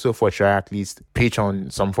also for try at least pitch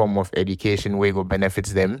on some form of education where it go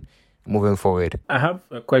benefits them moving forward. I have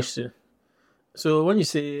a question. So when you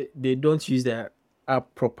say they don't use their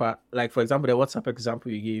app proper, like for example, the WhatsApp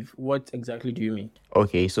example you gave, what exactly do you mean?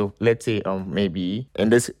 Okay, so let's say maybe in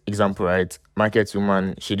this example, right, market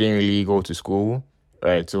woman, she didn't really go to school,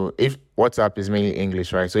 right? So if WhatsApp is mainly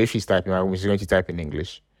English, right? So if she's typing, she's going to type in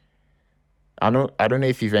English. I don't know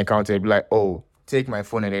if you've encountered like, oh, take my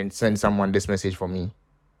phone and then send someone this message for me,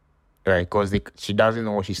 right? Because she doesn't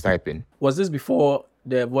know what she's typing. Was this before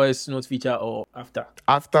the voice note feature or after?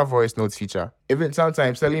 After voice note feature. Even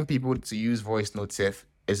sometimes telling people to use voice notes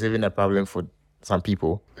is even a problem for some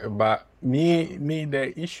people. But me,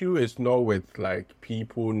 the issue is not with like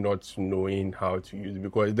people not knowing how to use it,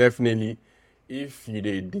 because definitely, if you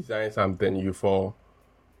design something, you for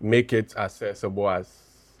make it accessible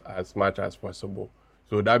as much as possible.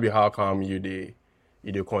 So that be how come you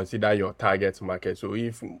consider your target market. So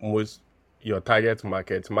if most your target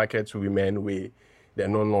market women way they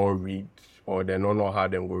don't know read or they don't know how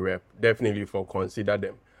them go rep, definitely for consider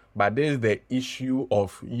them. But there's the issue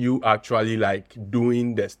of you actually like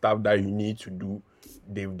doing the stuff that you need to do.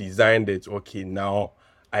 They've designed it. Okay, now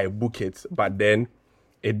I book it, but then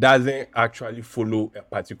it doesn't actually follow a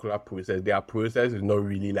particular process. Their process is not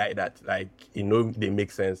really like that. Like, they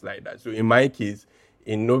make sense like that. So in my case,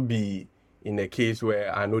 it not be in a case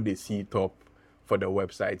where I know they see it up for the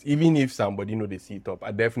website. Even if somebody know they see it up,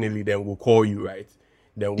 I definitely then will call you, right?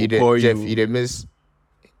 Then we'll call Jeff, you. You didn't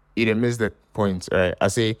miss the point, right? I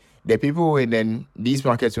say the people with then these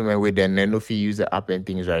market women with then no fee use the app and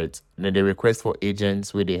things, right? Then they request for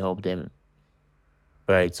agents where they help them.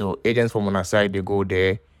 Right. So agents from on our side, they go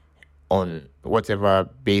there on whatever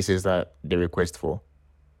basis that they request for.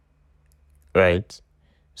 Right.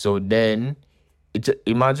 So then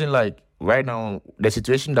imagine like right now the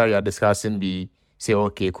situation that you are discussing be say,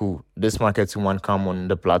 okay, cool, this market woman come on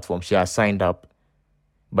the platform, she has signed up,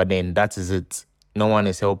 but then that is it. No one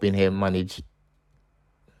is helping her manage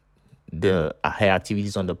her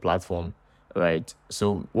activities on the platform, right?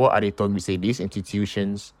 So what are they talking? We say these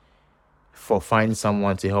institutions for find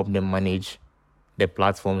someone to help them manage the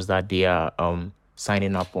platforms that they are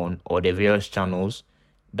signing up on or the various channels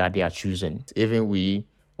that they are choosing. Even we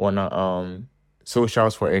on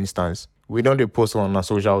socials, for instance, we don't post on our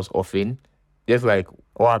socials often. Just like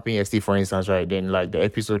what happened yesterday, for instance, right? Then like the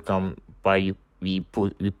episode come by, we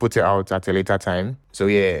put it out at a later time. So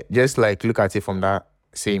yeah, just like look at it from that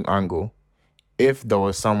same angle. If there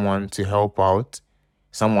was someone to help out,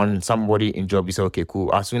 somebody in job, you say, okay,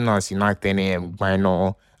 cool. As soon as you knock 10 a.m., I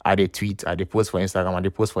know I they tweet, I they post for Instagram, I they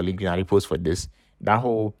post for LinkedIn, I they post for this. That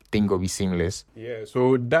whole thing will be seamless. Yeah,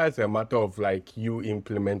 so that's a matter of like you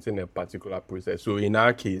implementing a particular process. So in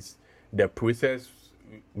our case, the process,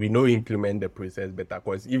 we know implement the process better,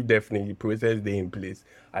 because if definitely process they in place,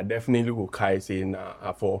 I definitely will say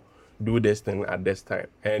I for do this thing at this time.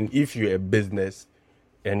 And if you're a business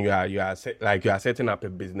and you are setting up a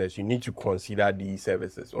business, you need to consider these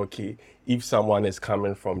services. Okay, if someone is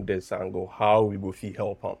coming from this angle, how we go fee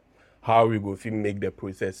help them, how we go fee make the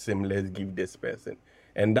process seamless, give this person.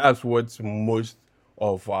 And that's what most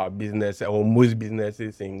of our business or most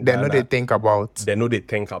businesses in They Ghana, know they think about.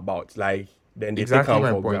 Like then they Exactly take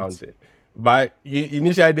my them for point. granted. But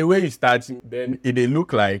initially, the way you start, then it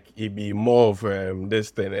look like it be more of this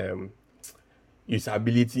thing,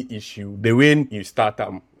 usability issue. The way you start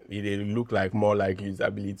them, it look like more like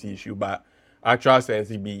usability issue. But actual sense,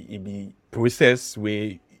 it be process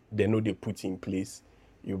where they know they put in place.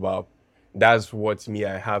 That's what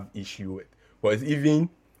I have issue with. Because even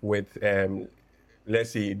with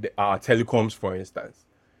let's say our telecoms, for instance,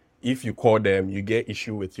 if you call them, you get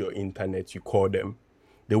issue with your internet, you call them.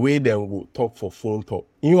 The way they will talk for phone talk,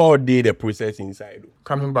 all day the process inside.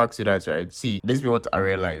 Coming back to that, right? See, this is what I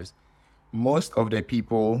realized. Most of the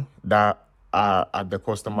people that are at the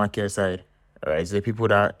customer care side, right, the people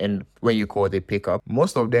that, and when you call, they pick up,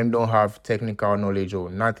 most of them don't have technical knowledge or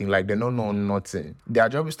nothing. Like, they don't know nothing. Their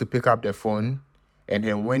job is to pick up the phone, and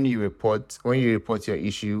then when you report your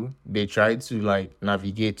issue, they try to like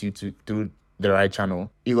navigate you through the right channel.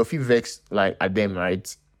 You go feel vexed like at them,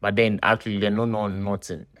 right? But then actually they don't know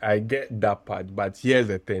nothing. I get that part, but here's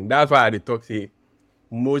the thing. That's why I talk say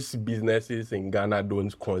most businesses in Ghana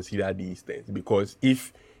don't consider these things, because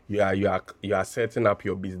if you are setting up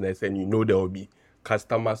your business and you know there will be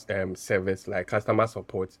customer service, like customer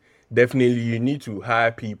support, definitely you need to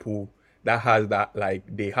hire people that has that, like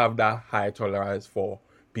they have that high tolerance for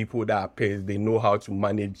people that are pissed. They know how to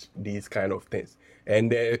manage these kind of things,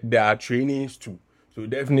 and there are trainings too. So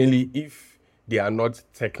definitely, if they are not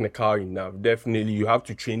technical enough, definitely you have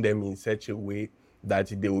to train them in such a way that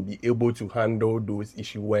they will be able to handle those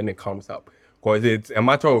issues when it comes up. Because it's a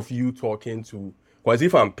matter of you talking to. Because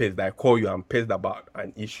if I'm pissed, I call you, I'm pissed about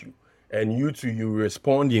an issue, and you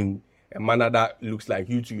respond in a manner that looks like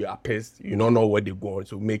you are pissed. You don't know what they're going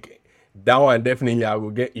to make. That one definitely I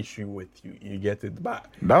will get issue with you. You get it, but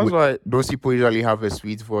That's why those people usually have a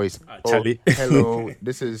sweet voice. Charlie. Oh, hello,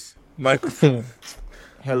 this is Microphone.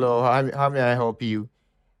 hello. How may I help you?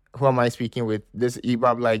 Who am I speaking with? This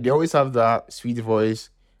EBAB, like they always have that sweet voice.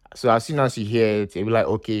 So as soon as you hear it, you'll be like,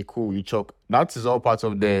 okay, cool, you choke. That is all part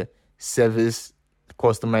of the service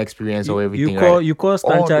customer experience or everything. You call right? you call All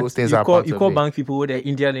Stanchart, those things you are call part you of call it. bank people with the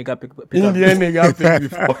Indian nigga pick up. Indian nigga pick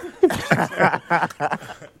before.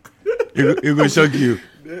 It will shock you.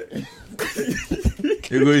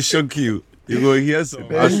 It will shock you. You go hear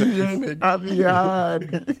some accent. That'll be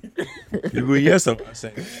hard. You go hear some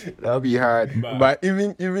accent. That'll be hard. But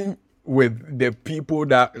even with the people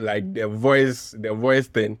that like the voice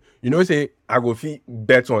thing, say I go feel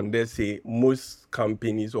bet on this, say most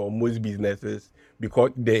companies or most businesses,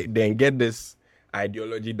 because they then get this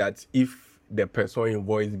ideology that if the person in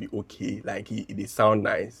voice be okay, like it sound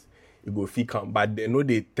nice, it go feel calm. But they know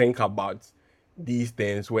they think about these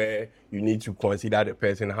things where you need to consider the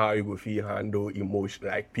person, how you go feel handle emotion,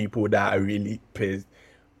 like people that are really pissed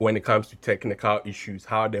when it comes to technical issues,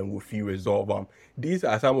 how them will feel resolve them. These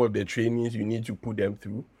are some of the trainings you need to put them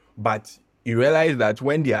through. But you realize that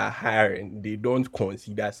when they are hiring, they don't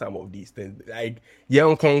consider some of these things. Like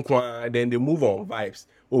young Konkwa, then they move on vibes.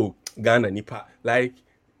 Oh, Ghana Nipa. Like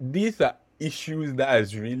these are issues that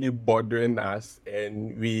is really bothering us,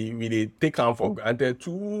 and we they take them for granted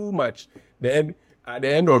too much. Then at the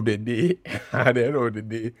end of the day,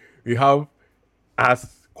 we have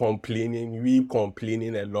us complaining, we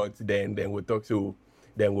complaining a lot. Then we'll talk to,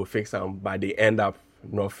 then we'll fix them, but they end up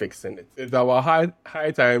not fixing it. It's our high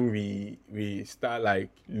time we start like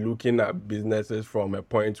looking at businesses from a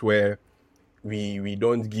point where we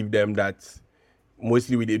don't give them that.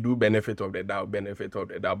 Mostly they do benefit of the doubt,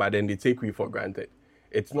 but then they take we for granted.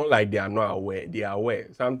 It's not like they are not aware. They are aware.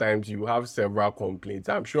 Sometimes you have several complaints.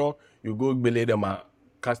 I'm sure you go belay them a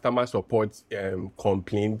customer support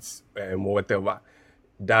complaints, whatever,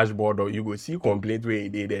 dashboard, or you go see complaint where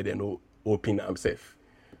they then open themselves.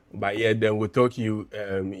 But yeah, then we'll talk you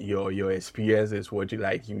your experiences, what you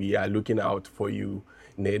like. We are looking out for you.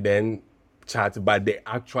 They then chat, but they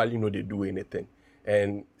actually know they do anything.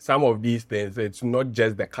 And some of these things, it's not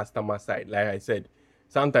just the customer side. Like I said,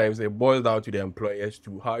 sometimes it boils down to the employers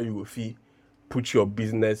to how you will feel, put your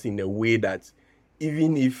business in a way that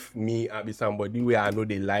even if me, I be somebody where I know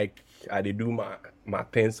they like, they do my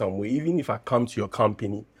thing some way, even if I come to your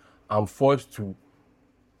company, I'm forced to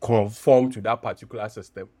conform to that particular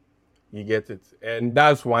system. You get it? And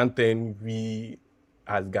that's one thing we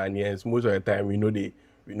as Ghanaians, most of the time, we know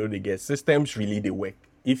they get systems really they work.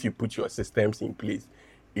 If you put your systems in place,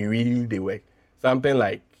 it really they work. Something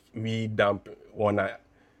like we dump on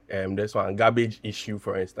this one garbage issue,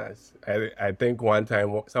 for instance. I think one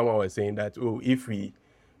time someone was saying that if we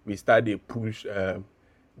start to push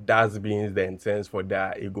dustbins, then sense for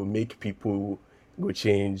that, it will make people go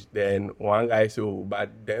change. Then one guy said,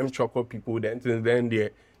 but them chocolate people, then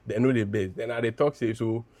they know the best. Then at the talk say,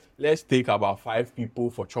 so let's take about 5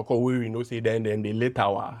 people for chocolate where we know say then they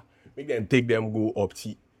later make them take them go up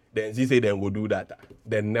tea. Then she say then go do that.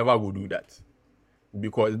 Then never go do that.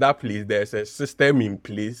 Because that place, there's a system in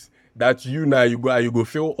place that you go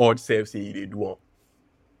feel odd self say they do.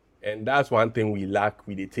 And that's one thing we lack,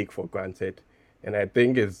 we take for granted. And I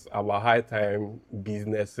think it's our high time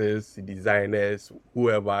businesses, designers,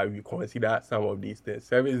 whoever, we consider some of these things.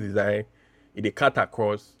 Service design, they cut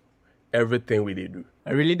across everything we do.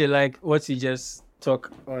 I really did like what you just talk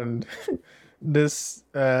on this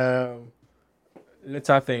little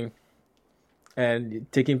thing and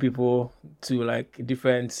taking people to like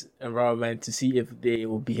different environment to see if they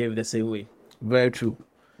will behave the same way. Very true.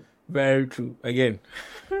 Very true. Again,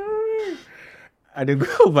 I did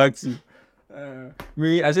go back to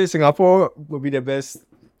me. I say Singapore will be the best.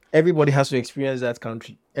 Everybody has to experience that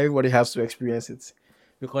country. Everybody has to experience it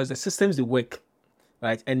because the systems they work,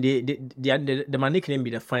 right? And the man can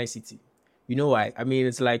be the fine city. You know why? I mean,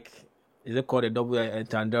 it's like, is it called a double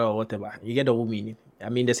entendre or whatever? You get the whole meaning. I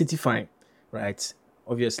mean, the city fine, right?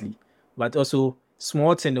 Obviously, but also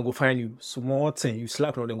small thing they go find you. Small thing you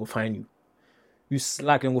slack, no, they go find you. you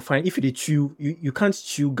slack and go find if you chew, you can't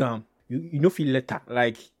chew gum. You know if you letter,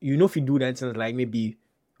 like you know if you do that things like maybe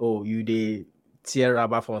you they tear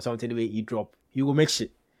rubber for something the way you drop, you go make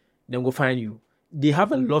shit. Then go find you. They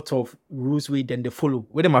have a lot of rules where then they follow.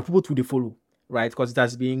 Where them are people to they follow, right? Because it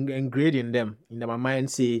has been engraved in them, in their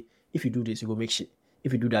mind. Say if you do this, you go make shit.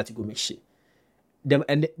 If you do that, you go make shit. Them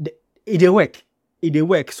and it work. It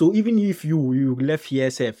work. So even if you left here,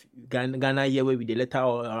 self Ghana here where with the letter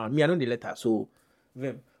or me, I know the letter. So,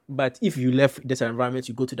 but if you left this environment,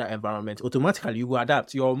 you go to that environment, automatically you go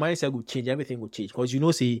adapt. Your mindset will change. Everything will change because you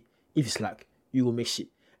know, say if it's slack, you will make shit.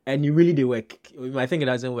 And you really they work. I think it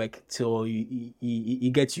doesn't work till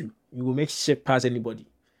you get you. You will make shit past anybody,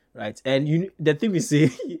 right? And the thing we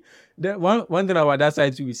say, the one thing about that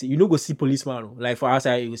side too, we say you know go see policeman. Like for us,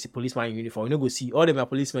 you go see policeman in uniform. You know go see all them are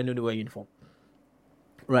policemen know they wear uniform,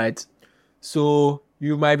 right? So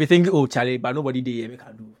you might be thinking, oh Charlie, but nobody there make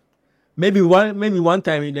can do. Maybe one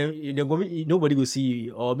time nobody go see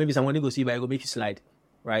you, or maybe someone go see you, but go make you slide.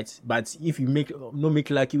 Right, but if you make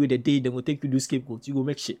lucky with the day, they will take you to scapegoat. You go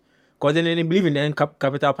make shit, cause then they believe in then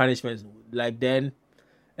capital punishments. Like then,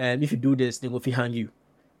 if you do this, they go hang you.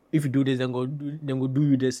 If you do this, then go do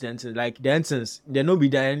you this. Then like the instance, they no be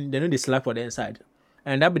there. They know they slack for the inside,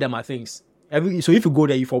 and that be them my things. So if you go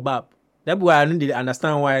there, you for bab. That's why I don't really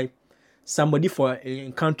understand why somebody for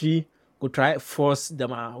a country could try force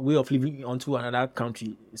them a way of living onto another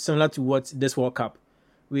country, similar to what this World Cup.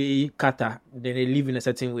 We Qatar, then they live in a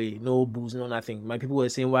certain way, no booze, no nothing. My people were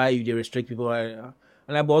saying, why you they restrict people? And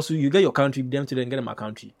like, but also you get your country, them to then get them a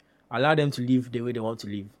country. Allow them to live the way they want to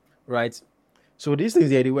live, right? So these things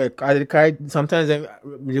they work. Sometimes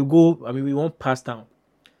they go. I mean, we won't pass down.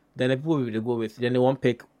 Then the people they go with. Then they won't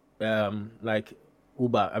pick like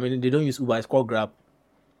Uber. I mean, they don't use Uber. It's called Grab.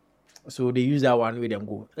 So they use that one way them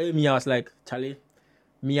go. Me, I was like, Charlie,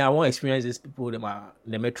 I want to experience these people.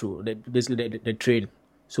 The metro, the train.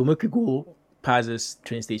 So make we go past this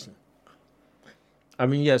train station. I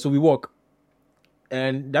mean, yeah, so we walk.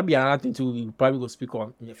 And that'd be another thing too we probably go speak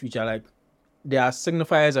on in the future. Like there are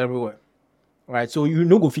signifiers everywhere. Right? So you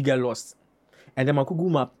no go figure lost. And then my Google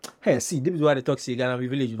map, hey, see, this is why they talk to Ghana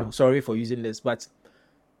village, you know. Sorry for using this, but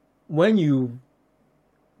when you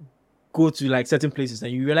go to like certain places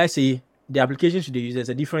and you realize say the applications they use, there's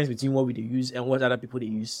a difference between what we they use and what other people they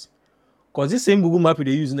use. Because this same Google map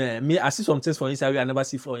they use now, me I see some things for inside I never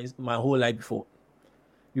see for my whole life before.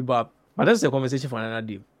 But that's a conversation for another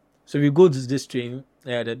day. So we go to this train,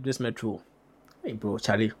 this metro. Hey bro,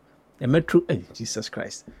 Charlie, the metro. Hey, Jesus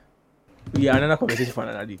Christ. We are another conversation for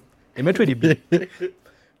another day. The metro they big.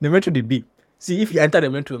 The metro they big. See if you enter the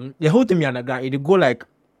metro, the whole thing underground, it go like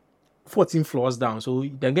 14 floors down. So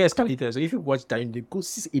then get escalators. So if you watch time, they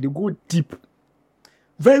go deep,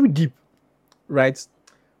 very deep, right?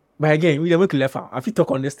 But again, we never left out. I feel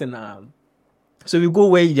talk on this thing. So we go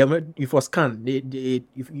where you for scan.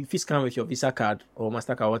 If you scan with your Visa card or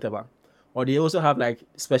MasterCard, whatever, or they also have like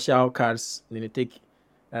special cards. Then they take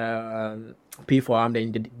pay for them.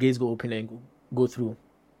 Then the gates go open and go through.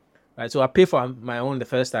 Right. So I pay for my own the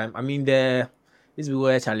first time. I mean this is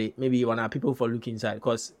where actually maybe one of people for look inside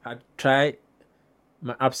because I try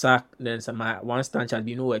my APSA then my one stancha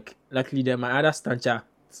didn't work. Luckily then my other stancha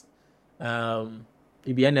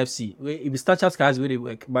it be NFC. It be Snapchat cards where they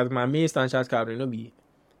work, but my main Snapchat card will not be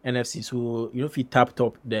NFC. So if you tap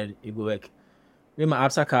top, then it will work. With my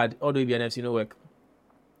APSA card, although it be NFC, no work.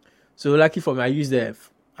 So lucky for me, I use the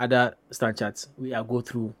other Snapchats. We are go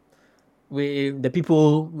through. The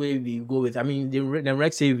people where we go with. I mean, the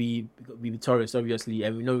rec say we be tourists obviously,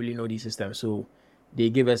 and we don't really know the system. So they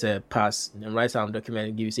give us a pass and write some document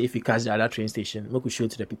and give you say if you catch the other train station, make we show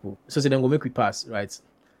it to the people. So then go make we pass, right?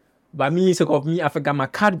 But me, so of me, I forgot my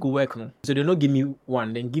card go work. No? So they don't give me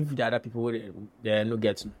one, then give the other people where they no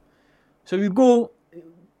get. So we go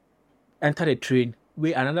enter the train.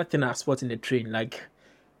 Wait, another thing I spot in the train, like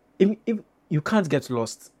if you can't get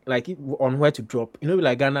lost, like on where to drop.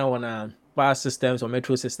 Like Ghana on bus systems or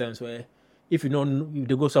metro systems where if you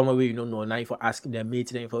they go somewhere where you don't know, now you for ask their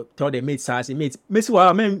mates, then for tell their mates, say mates, Miss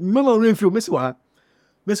Wa, man, remember Rainfield, Miss Wa.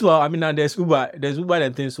 I mean, now there's Uber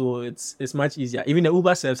and things, so it's much easier. Even the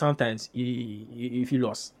Uber self sometimes if you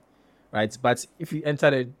lost, right? But if you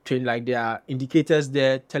enter the train, like there are indicators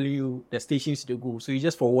there telling you the stations to go. So you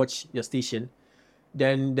just for watch your station.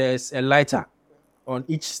 Then there's a lighter on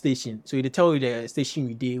each station, so they tell you the station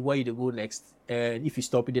you did, where you go next, and if you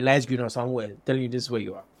stop, the light's green or somewhere telling you this is where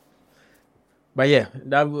you are. But yeah,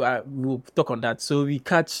 that we'll talk on that. So we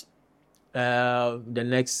catch the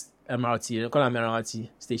next MRT, call them MRT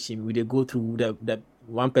station. We they go through the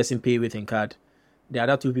one person pay with in card. the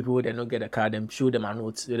other two people they don't get a card, them show them a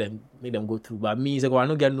note, so then make them go through. But me, it's like, I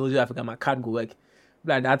don't get notes, I forget my card go work.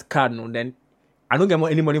 Like that card, no, then I don't get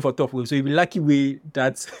any money for top. So it'll be lucky way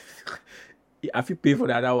that I have to pay for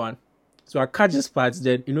the other one. So I catch this parts,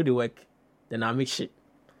 then you know the work, then I make shit.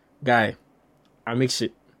 Guy, I make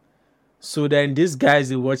shit. So then these guys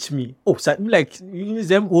they watch me. Oh, so like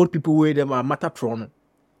them old people where them are matter prawn.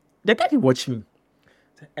 They can't watch me.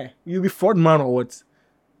 You be fraud man or what?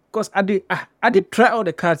 Because I did try all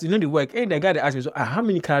the cards, you know the work. And the guy they asked me, so how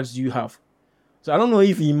many cards do you have? So I don't know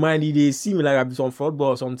if he mind they see me like I'm some fraud ball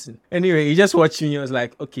or something. Anyway, he just watched me. I was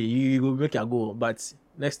like, okay, you will make a go, but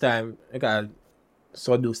next time I can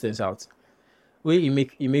sort those things out. Where you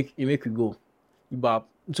make you go. But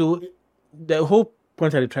so the whole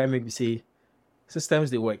point I try to make me say systems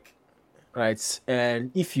they work, right? And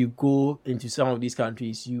if you go into some of these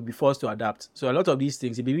countries, you'll be forced to adapt. So a lot of these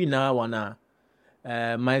things, maybe now wanna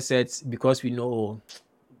mindset because we know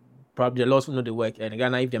probably the laws will know the work. And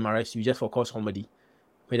again, if they arrest you, just focus somebody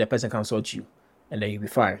where the person can sort you, and then you'll be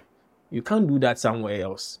fine. You can't do that somewhere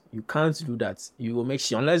else. You can't do that. You will make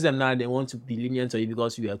sure unless them now they want to be lenient on you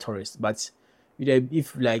because you are a tourist. But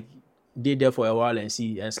if like they there for a while and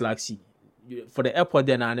slack see for the airport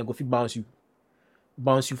there now, they go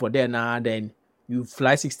bounce you for there now, then you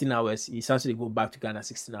fly 16 hours, essentially go back to Ghana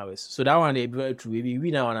 16 hours. So that one they very true. Maybe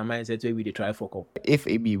we now on a mindset where we they try fuck up. If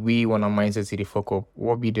maybe we want a mindset to the fuck up,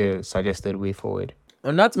 what be the suggested way forward?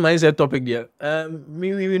 On that mindset topic there,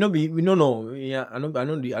 we don't know. Yeah, I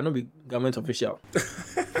know be government official.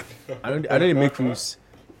 I don't make rules.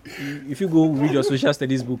 If you go read your social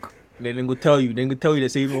studies book, then they go tell you the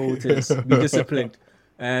same old things. Be disciplined.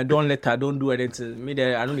 Don't litter, don't do anything. Me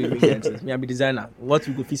there, I don't even make anything. Me I be designer. What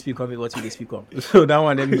we go fit speak on, what we speak on. So that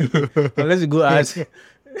one then unless you go ask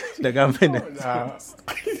the government.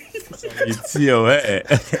 It's your way.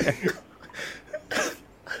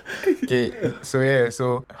 Okay,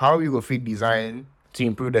 so how you go fit design to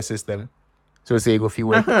improve the system? So say you go fit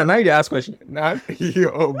work. Now you dey ask question. Now,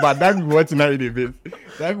 but that be what's now in the base.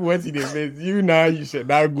 That be what's in the base. You now you should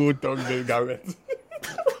now go talk to the government.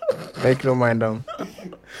 Make no mind down.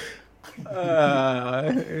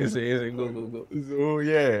 Easy, go. So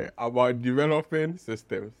yeah, about developing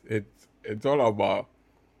systems, it's all about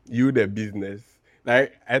you, the business.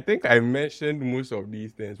 Like I think I mentioned most of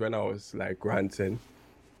these things when I was like ranting.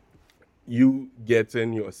 You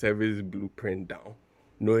getting your service blueprint down,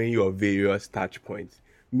 knowing your various touch points,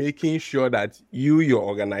 making sure that your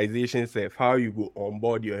organization self, how you go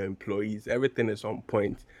onboard your employees, everything is on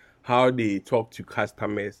point, how they talk to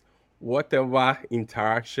customers, whatever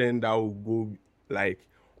interaction that will go like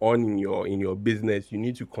on in your business, you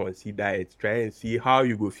need to consider it. Try and see how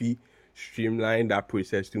you go feel streamline that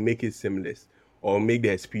process to make it seamless or make the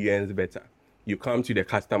experience better. You come to the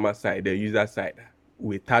customer side, the user side,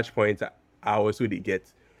 with touch points are also they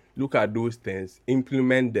get. Look at those things,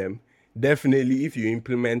 implement them. Definitely, if you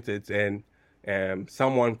implement it and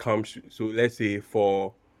someone comes, so let's say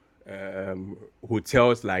for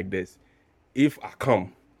hotels like this, if I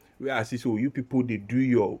come, where I see, so you people, they do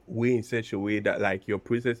your way in such a way that, like, your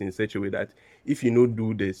process in such a way that if you don't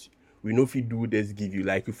do this, we know if you do this, give you,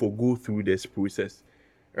 like, if you go through this process,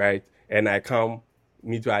 right? And I come,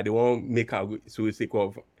 me too, I don't want make a, so it's sake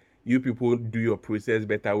of, you people do your process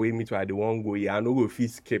better way, me too, I don't want go, yeah, I know go fee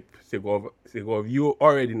skip, sake of you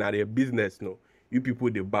already now their business, no, you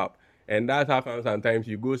people, the bab. And that's how come sometimes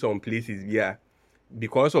you go some places, yeah,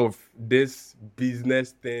 because of this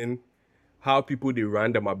business thing, how people they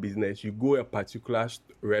run them a business. You go a particular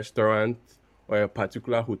restaurant or a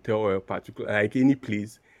particular hotel or a particular like any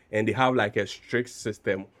place, and they have like a strict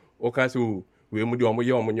system. Okay, so we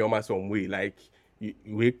some way like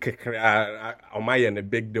we am I in a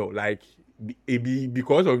big deal like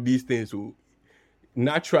because of these things. So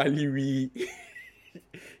naturally we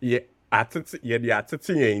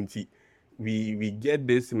we get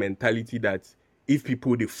this mentality that if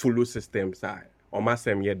people they follow systems are almost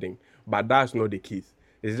same thing. But that's not the case.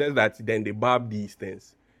 It's just that then they barb these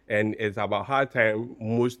things. And it's about how time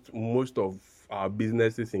most of our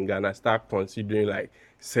businesses in Ghana start considering like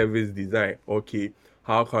service design. Okay,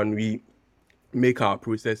 how can we make our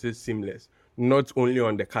processes seamless? Not only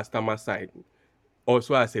on the customer side,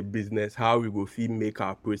 also as a business, how we go make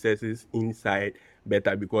our processes inside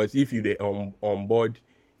better. Because if you onboard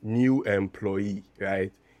new employee,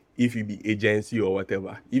 right? If you be agency or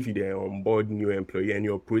whatever, if you onboard new employee and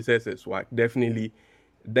your processes work, definitely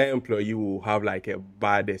the employee will have like a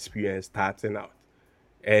bad experience starting out.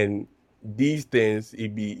 And these things,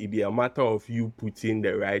 it be a matter of you putting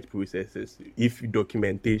the right processes. If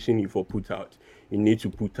documentation if you put out, you need to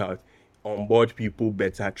put out. onboard people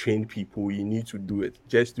better, train people, you need to do it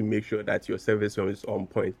just to make sure that your service is on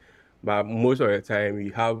point. But most of the time, we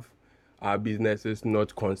have our businesses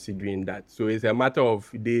not considering that. So it's a matter of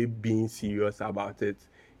they being serious about it,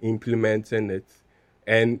 implementing it,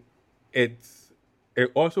 and it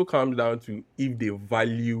also comes down to if they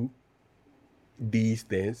value these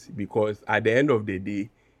things, because at the end of the day,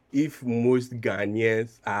 if most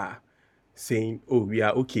Ghanaians are saying, oh, we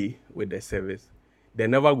are okay with the service, they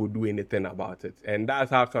never will do anything about it. And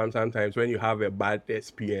that's how come sometimes when you have a bad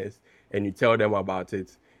experience and you tell them about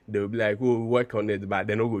it, they'll be like, oh, work on it, but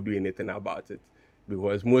they're not going to do anything about it.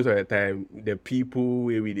 Because most of the time, the people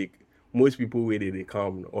most people where they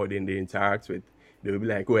come or then they interact with, they'll be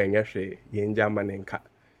like, oh,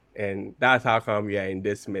 and that's how come we are in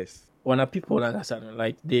this mess. When are people understand,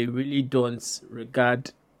 like they really don't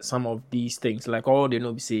regard some of these things. Like all they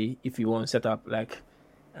know, say if you want to set up like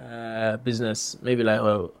business, maybe like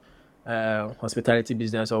hospitality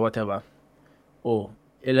business or whatever. Oh,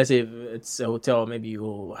 let's say if it's a hotel, maybe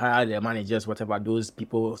you hire the managers, whatever, those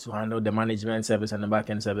people to handle the management service and the back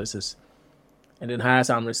end services, and then hire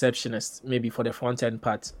some receptionists, maybe for the front end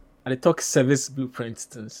part. And they talk service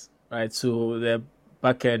blueprints, right? So the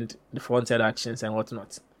back end, the front end actions and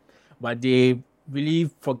whatnot. But they really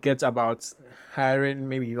forget about hiring,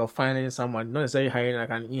 maybe you're finding someone, not necessarily hiring like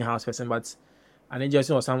an in-house person, but an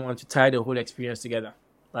agency or someone to tie the whole experience together.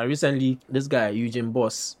 Like recently, this guy, Eugene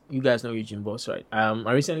Boss, you guys know Eugene Boss, right?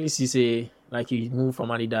 I recently see like he moved from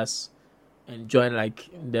Adidas and joined like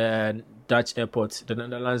the Dutch airport, the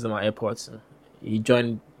Netherlands airport. He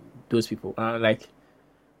joined those people. Like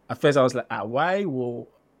at first I was like, why will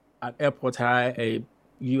an airport hire a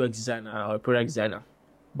UX designer or a product designer?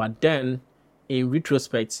 But then, in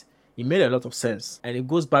retrospect, it made a lot of sense. And it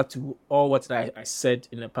goes back to all what I said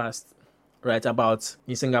in the past, right? About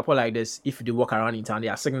in Singapore like this, if you walk around in town,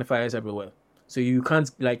 there are signifiers everywhere. So you can't,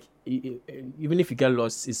 like, even if you get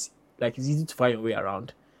lost, it's easy to find your way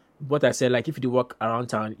around. What I said, like, if you walk around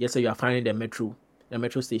town, let's say you are finding the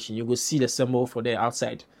metro station, you go see the symbol for the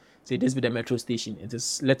outside. Say, this be the metro station. It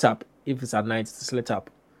is lit up. If it's at night, it's lit up.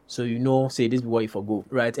 So you know, say, this be where you for go,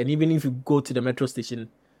 right? And even if you go to the metro station,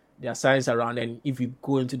 there are signs around, and if you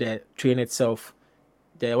go into the train itself,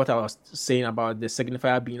 what I was saying about the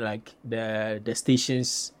signifier being like the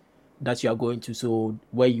stations that you are going to, so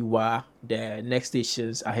where you are, the next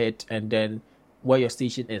stations ahead, and then where your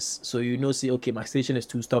station is. So you know, say, okay, my station is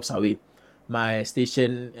 2 stops away. My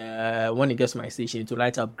station, when it gets to my station, it will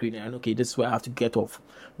light up green, and okay, this is where I have to get off,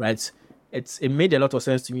 right? It made a lot of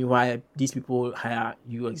sense to me why these people hire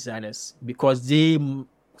UX designers, because they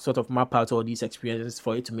sort of map out all these experiences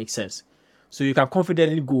for it to make sense. So you can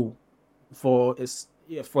confidently go for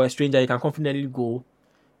a stranger, you can confidently go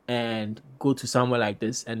and go to somewhere like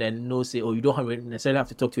this and then say, oh, you don't necessarily have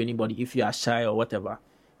to talk to anybody if you are shy or whatever.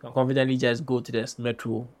 You can confidently just go to the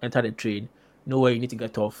metro, enter the train, know where you need to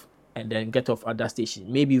get off, and then get off at that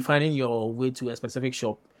station. Maybe you're finding your way to a specific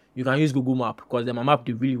shop, you can use Google Map, because the map,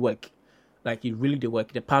 they really work. Like, it really, they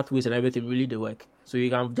work. The pathways and everything really, they work. So you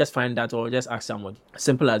can just find that or just ask somebody.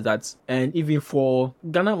 Simple as that. And even for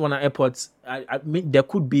Ghana Wana Airport, I mean, there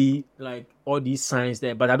could be like all these signs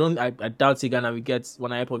there, but I doubt Ghana we get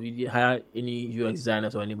Wana Airport, we hire any UX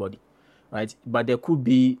designers or anybody, right? But there could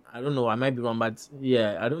be, I don't know, I might be wrong, but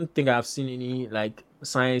yeah, I don't think I've seen any like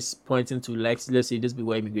signs pointing to, like, let's say this be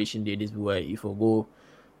where immigration day, this be where if you go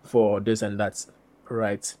for this and that,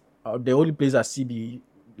 right? The only place I see be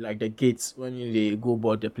like the gates when they go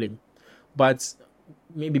board the plane, but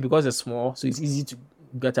maybe because it's small, so it's easy to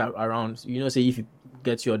get around. You know, say if you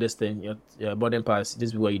get your destination, your boarding pass, this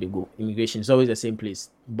is where you go. Immigration is always the same place.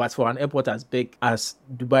 But for an airport as big as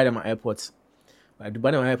Dubai Dama Airport, like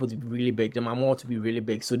Dubai Dama Airport is really big. Them are more to be really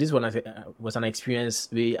big. So this one was an experience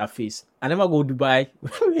where I faced. I never go to Dubai.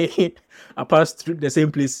 I passed through the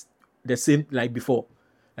same place, the same like before.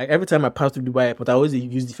 Like every time I pass through Dubai Airport, I always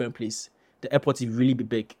use different place. The airport is really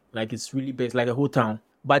big. Like it's really big. It's like a whole town.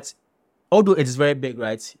 But although it is very big,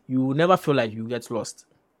 right, you will never feel like you get lost.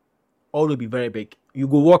 Although it be very big. You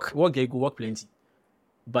go walk plenty.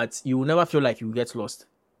 But you will never feel like you get lost.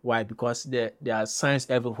 Why? Because there are signs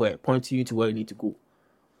everywhere pointing you to where you need to go.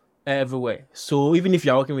 Everywhere. So even if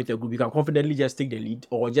you're working with a group, you can confidently just take the lead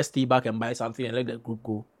or just stay back and buy something and let the group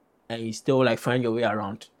go. And you still like find your way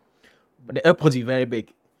around. But the airport is very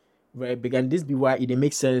big. Very big, and this be why it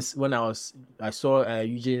makes sense when I saw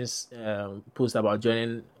Eugene's post about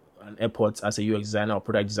joining an airport as a UX designer or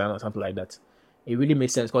product designer or something like that. It really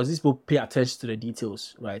makes sense because these people pay attention to the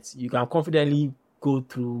details, right? You can confidently go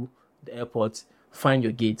through the airport, find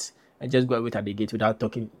your gate, and just go wait at the gate without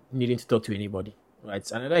needing to talk to anybody, right?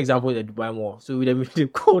 Another example is the Dubai Mall. So we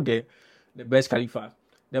go there, the Burj Khalifa.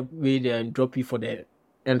 That way they drop you for the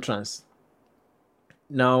entrance.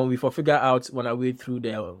 Now we for figure out on our way through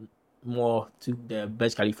the mall to the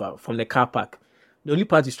Burj Khalifa from the car park. The only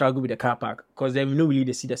part you struggle with the car park because then we don't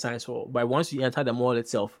really see the signs for. But once you enter the mall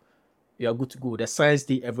itself, you are good to go. The signs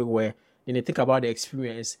stay everywhere. Then they think about the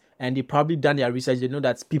experience and they probably done their research. They know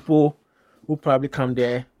that people who probably come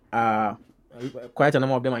there quite a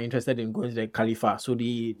number of them are interested in going to the Khalifa. So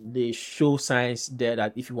they show signs there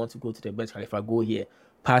that if you want to go to the Burj Khalifa, go here,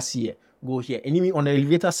 pass here, go here. And even on the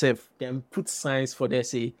elevator self, then put signs for there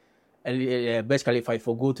say Burj Khalifa, if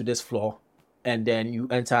you go to this floor, and then you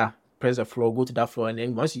enter, press the floor, go to that floor, and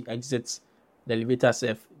then once you exit the elevator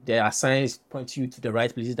self, there are signs point you to the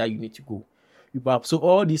right places that you need to go. So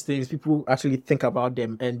all these things, people actually think about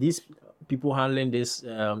them, and these people handling this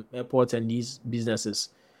airports and these businesses,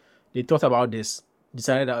 they thought about this,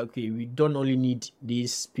 decided that okay, we don't only need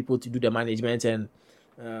these people to do the management and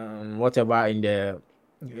whatever in the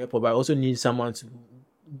airport, but I also need someone to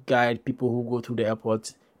guide people who go through the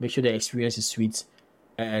airport, make sure the experience is sweet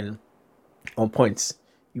and on points.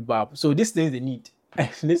 So these things they need.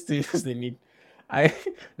 These things they need. The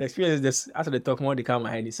experience is this after the talk more they come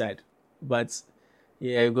behind the side. But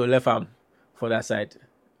yeah, you go left arm for that side.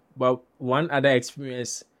 But one other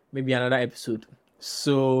experience, maybe another episode.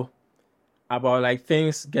 So about like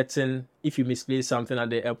things getting, if you misplace something at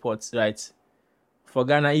the airport, right? For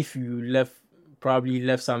Ghana, if you probably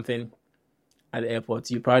left something at the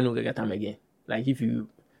airport, you probably not gonna get them again. Like if you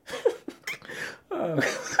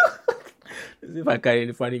if I carry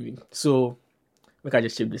the funny me. So we can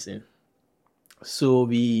just chip this in. So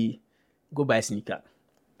we go buy a sneaker,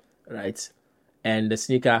 right? And the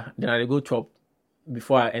sneaker, then I go chop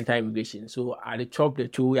before I enter immigration. So I chop the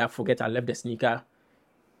two, I forget I left the sneaker,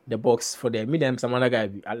 the box for there. Me them some other guy,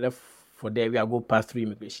 I left for there. We are go past through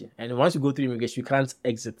immigration. And once you go through immigration, you can't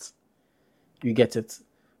exit. You get it.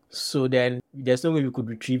 So then there's no way we could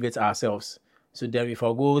retrieve it ourselves. So then if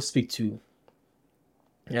I go speak to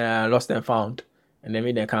lost and found, and then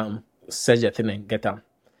me they come search the thing and get them.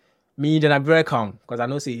 Me then I'm very calm because I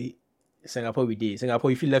know say Singapore we did.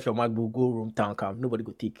 Singapore, if you left your MacBook, go room town camp, nobody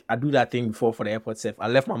go take. I do that thing before for the airport self. I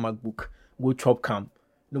left my MacBook, go chop camp.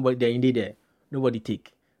 Nobody there, indeed there. Nobody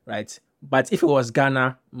take. Right? But if it was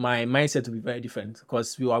Ghana, my mindset would be very different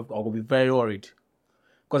because I would be very worried.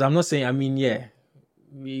 Because I'm not saying, I mean, yeah,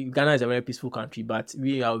 Ghana is a very peaceful country, but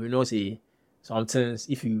we know say sometimes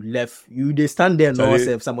if you left, they stand there and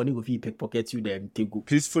yourself, somebody go pickpocket you then take go.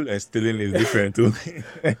 Peaceful and stealing is different too.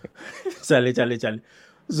 Charlie.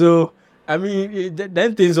 So I mean,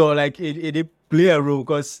 them things are like they play a role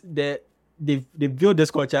because they build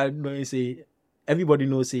this culture. Knowing say everybody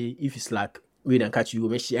knows say if you slack, we don't catch you.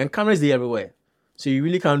 And cameras there everywhere, so you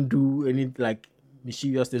really can't do any like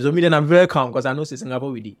mischievous things. So me then I'm very calm because I know say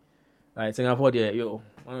Singapore we did. Right, Singapore there,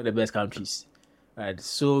 one of the best countries. Right,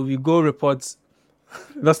 so we go report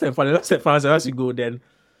lost and found. So as you go, then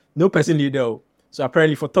no person need there. So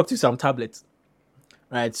apparently for talk to some tablets.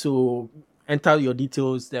 Right, so enter your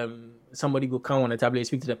details, then somebody go come on the tablet,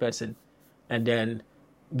 speak to the person, and then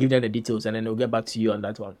give them the details, and then they'll get back to you on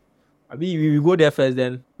that one. I mean, we go there first,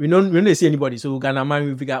 then we don't see anybody. So Ghana man,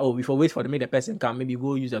 we figure, we for wait for the person come, maybe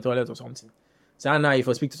go use the toilet or something. So now if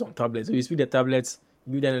I speak to some tablets, so we speak the tablets,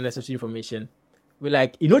 give them the necessary information. We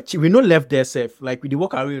like, we not left there safe. Like we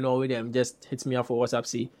walk away, with them, just hits me up for WhatsApp,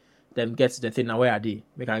 see, them gets the thing, now where are they?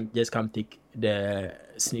 We can just come take the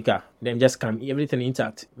sneaker. Them just come, everything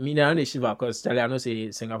intact. Me now they shiver because I know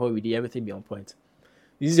say Singapore we did everything be on point.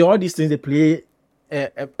 These are all these things they play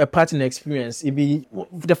a part in the experience. It be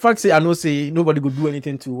the fact say I know say nobody could do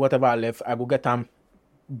anything to whatever I left, I go get them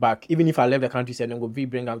back. Even if I left the country, say then go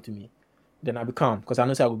bring them to me. Then I'll be calm because I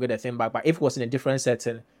know say I will get the thing back. But if it was in a different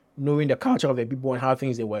setting, knowing the culture of the people and how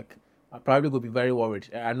things they work, I probably go be very worried.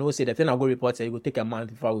 I know say the thing I go report say it will take a month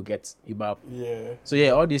before I will get it back. Yeah. So yeah,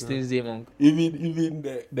 all these things they monk. Even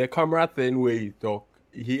the camera thing where you talk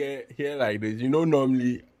here like this,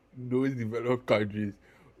 normally those developed countries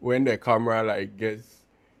when the camera like gets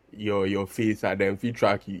your face and then fit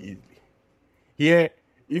track you easily. Here,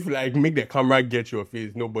 if like make the camera get your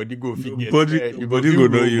face, nobody go figure. Nobody go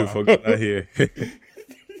know you for Ghana here.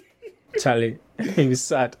 Charlie, it's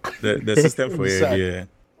sad. The system for you, yeah.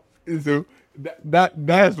 So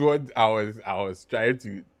that's what I was trying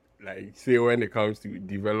to like say when it comes to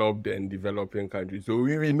developed and developing countries. So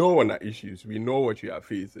we know on our issues, we know what you are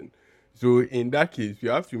facing. So in that case, you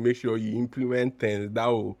have to make sure you implement things that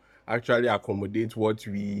will actually accommodate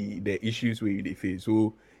the issues where they face.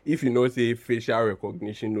 So if say facial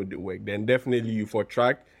recognition no the work, then definitely you for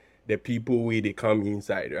track the people where they come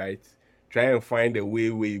inside, right? Try and find a way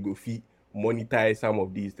where you go fit monetize some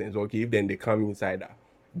of these things. Okay, if then they come inside,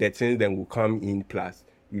 the things then will come in plus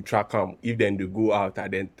you track them. If then they go out,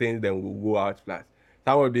 then things then will go out plus.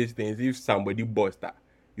 Some of these things, if somebody busts that,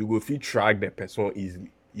 you go fit track the person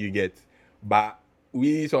easily. You get, but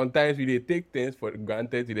we sometimes they take things for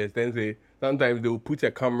granted to the extent say sometimes they will put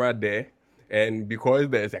a camera there, and because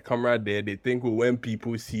there's a camera there, they think when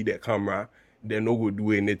people see the camera, they no go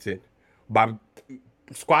do anything. But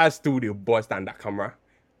squads still they bust under camera.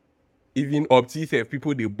 Even up to if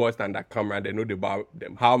people they bust under camera, they know about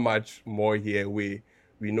them. How much more here we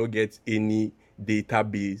no get any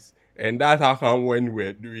database. And that's how come when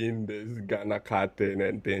we're doing this Ghana card thing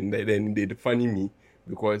and then they funny me,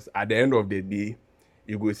 because at the end of the day,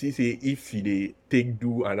 you go see say if they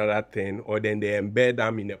do another thing or then they embed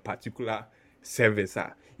them in a particular service,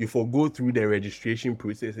 you go through the registration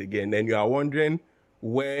process again. Then you are wondering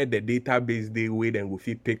where the database they wait and will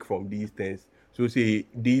fit pick from these things. So say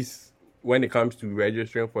this when it comes to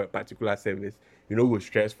registering for a particular service, you know, go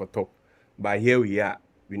stress for top. But here we are.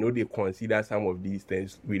 We know they consider some of these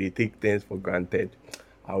things. They take things for granted.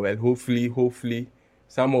 Well, hopefully,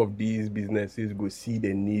 some of these businesses go see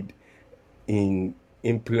the need in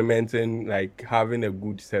implementing, like having a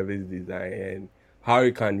good service design and how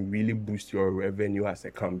it can really boost your revenue as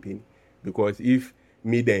a company. Because if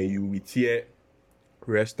me then you with here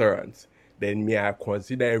restaurants, then me I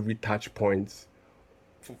consider every touch point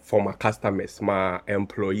for my customers, my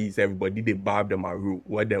employees, everybody they barb them a rule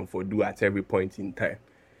what them for do at every point in time.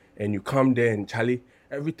 And you come there and Charlie,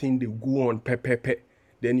 everything they go on pe.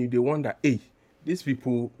 Then they wonder, hey, these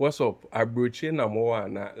people, what's up? I broach number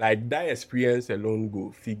one. Like that experience alone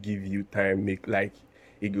go give you time, make like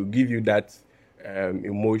it will give you that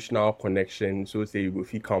emotional connection. So say you go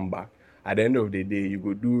come back. At the end of the day, you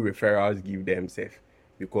go do referrals, give them safe.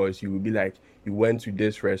 Because you will be like, you went to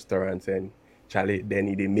this restaurant and Charlie, then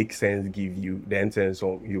it make sense give you the sense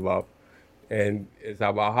of you up. And it's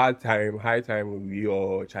about high time we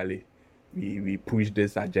all Charlie, we push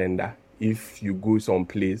this agenda. If you go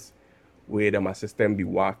someplace where my system be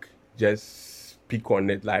work, just speak on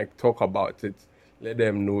it, like talk about it, let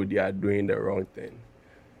them know they are doing the wrong thing.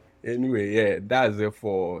 Anyway, yeah, that's it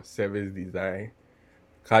for service design.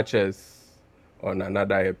 Catch us on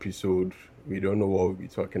another episode. We don't know what we'll be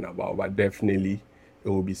talking about, but definitely it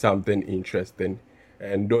will be something interesting.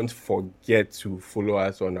 And don't forget to follow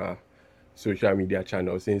us on our social media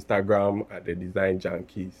channels, Instagram at the Design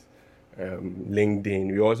Junkies,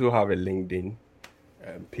 LinkedIn. We also have a LinkedIn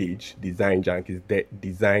page, Design Junkies,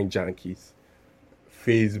 Design Junkies,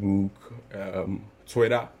 Facebook,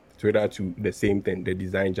 Twitter to the same thing, the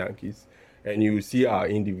Design Junkies. And you will see our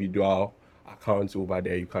individual accounts over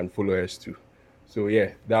there. You can follow us too. So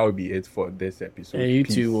yeah, that will be it for this episode. And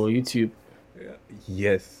YouTube.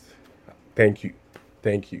 Yes. Thank you.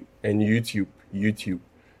 And YouTube.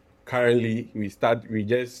 Currently, we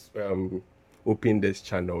just opened this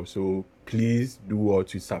channel, so please do all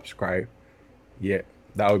to subscribe. Yeah,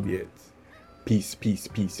 that will be it. Peace.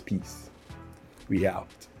 We out.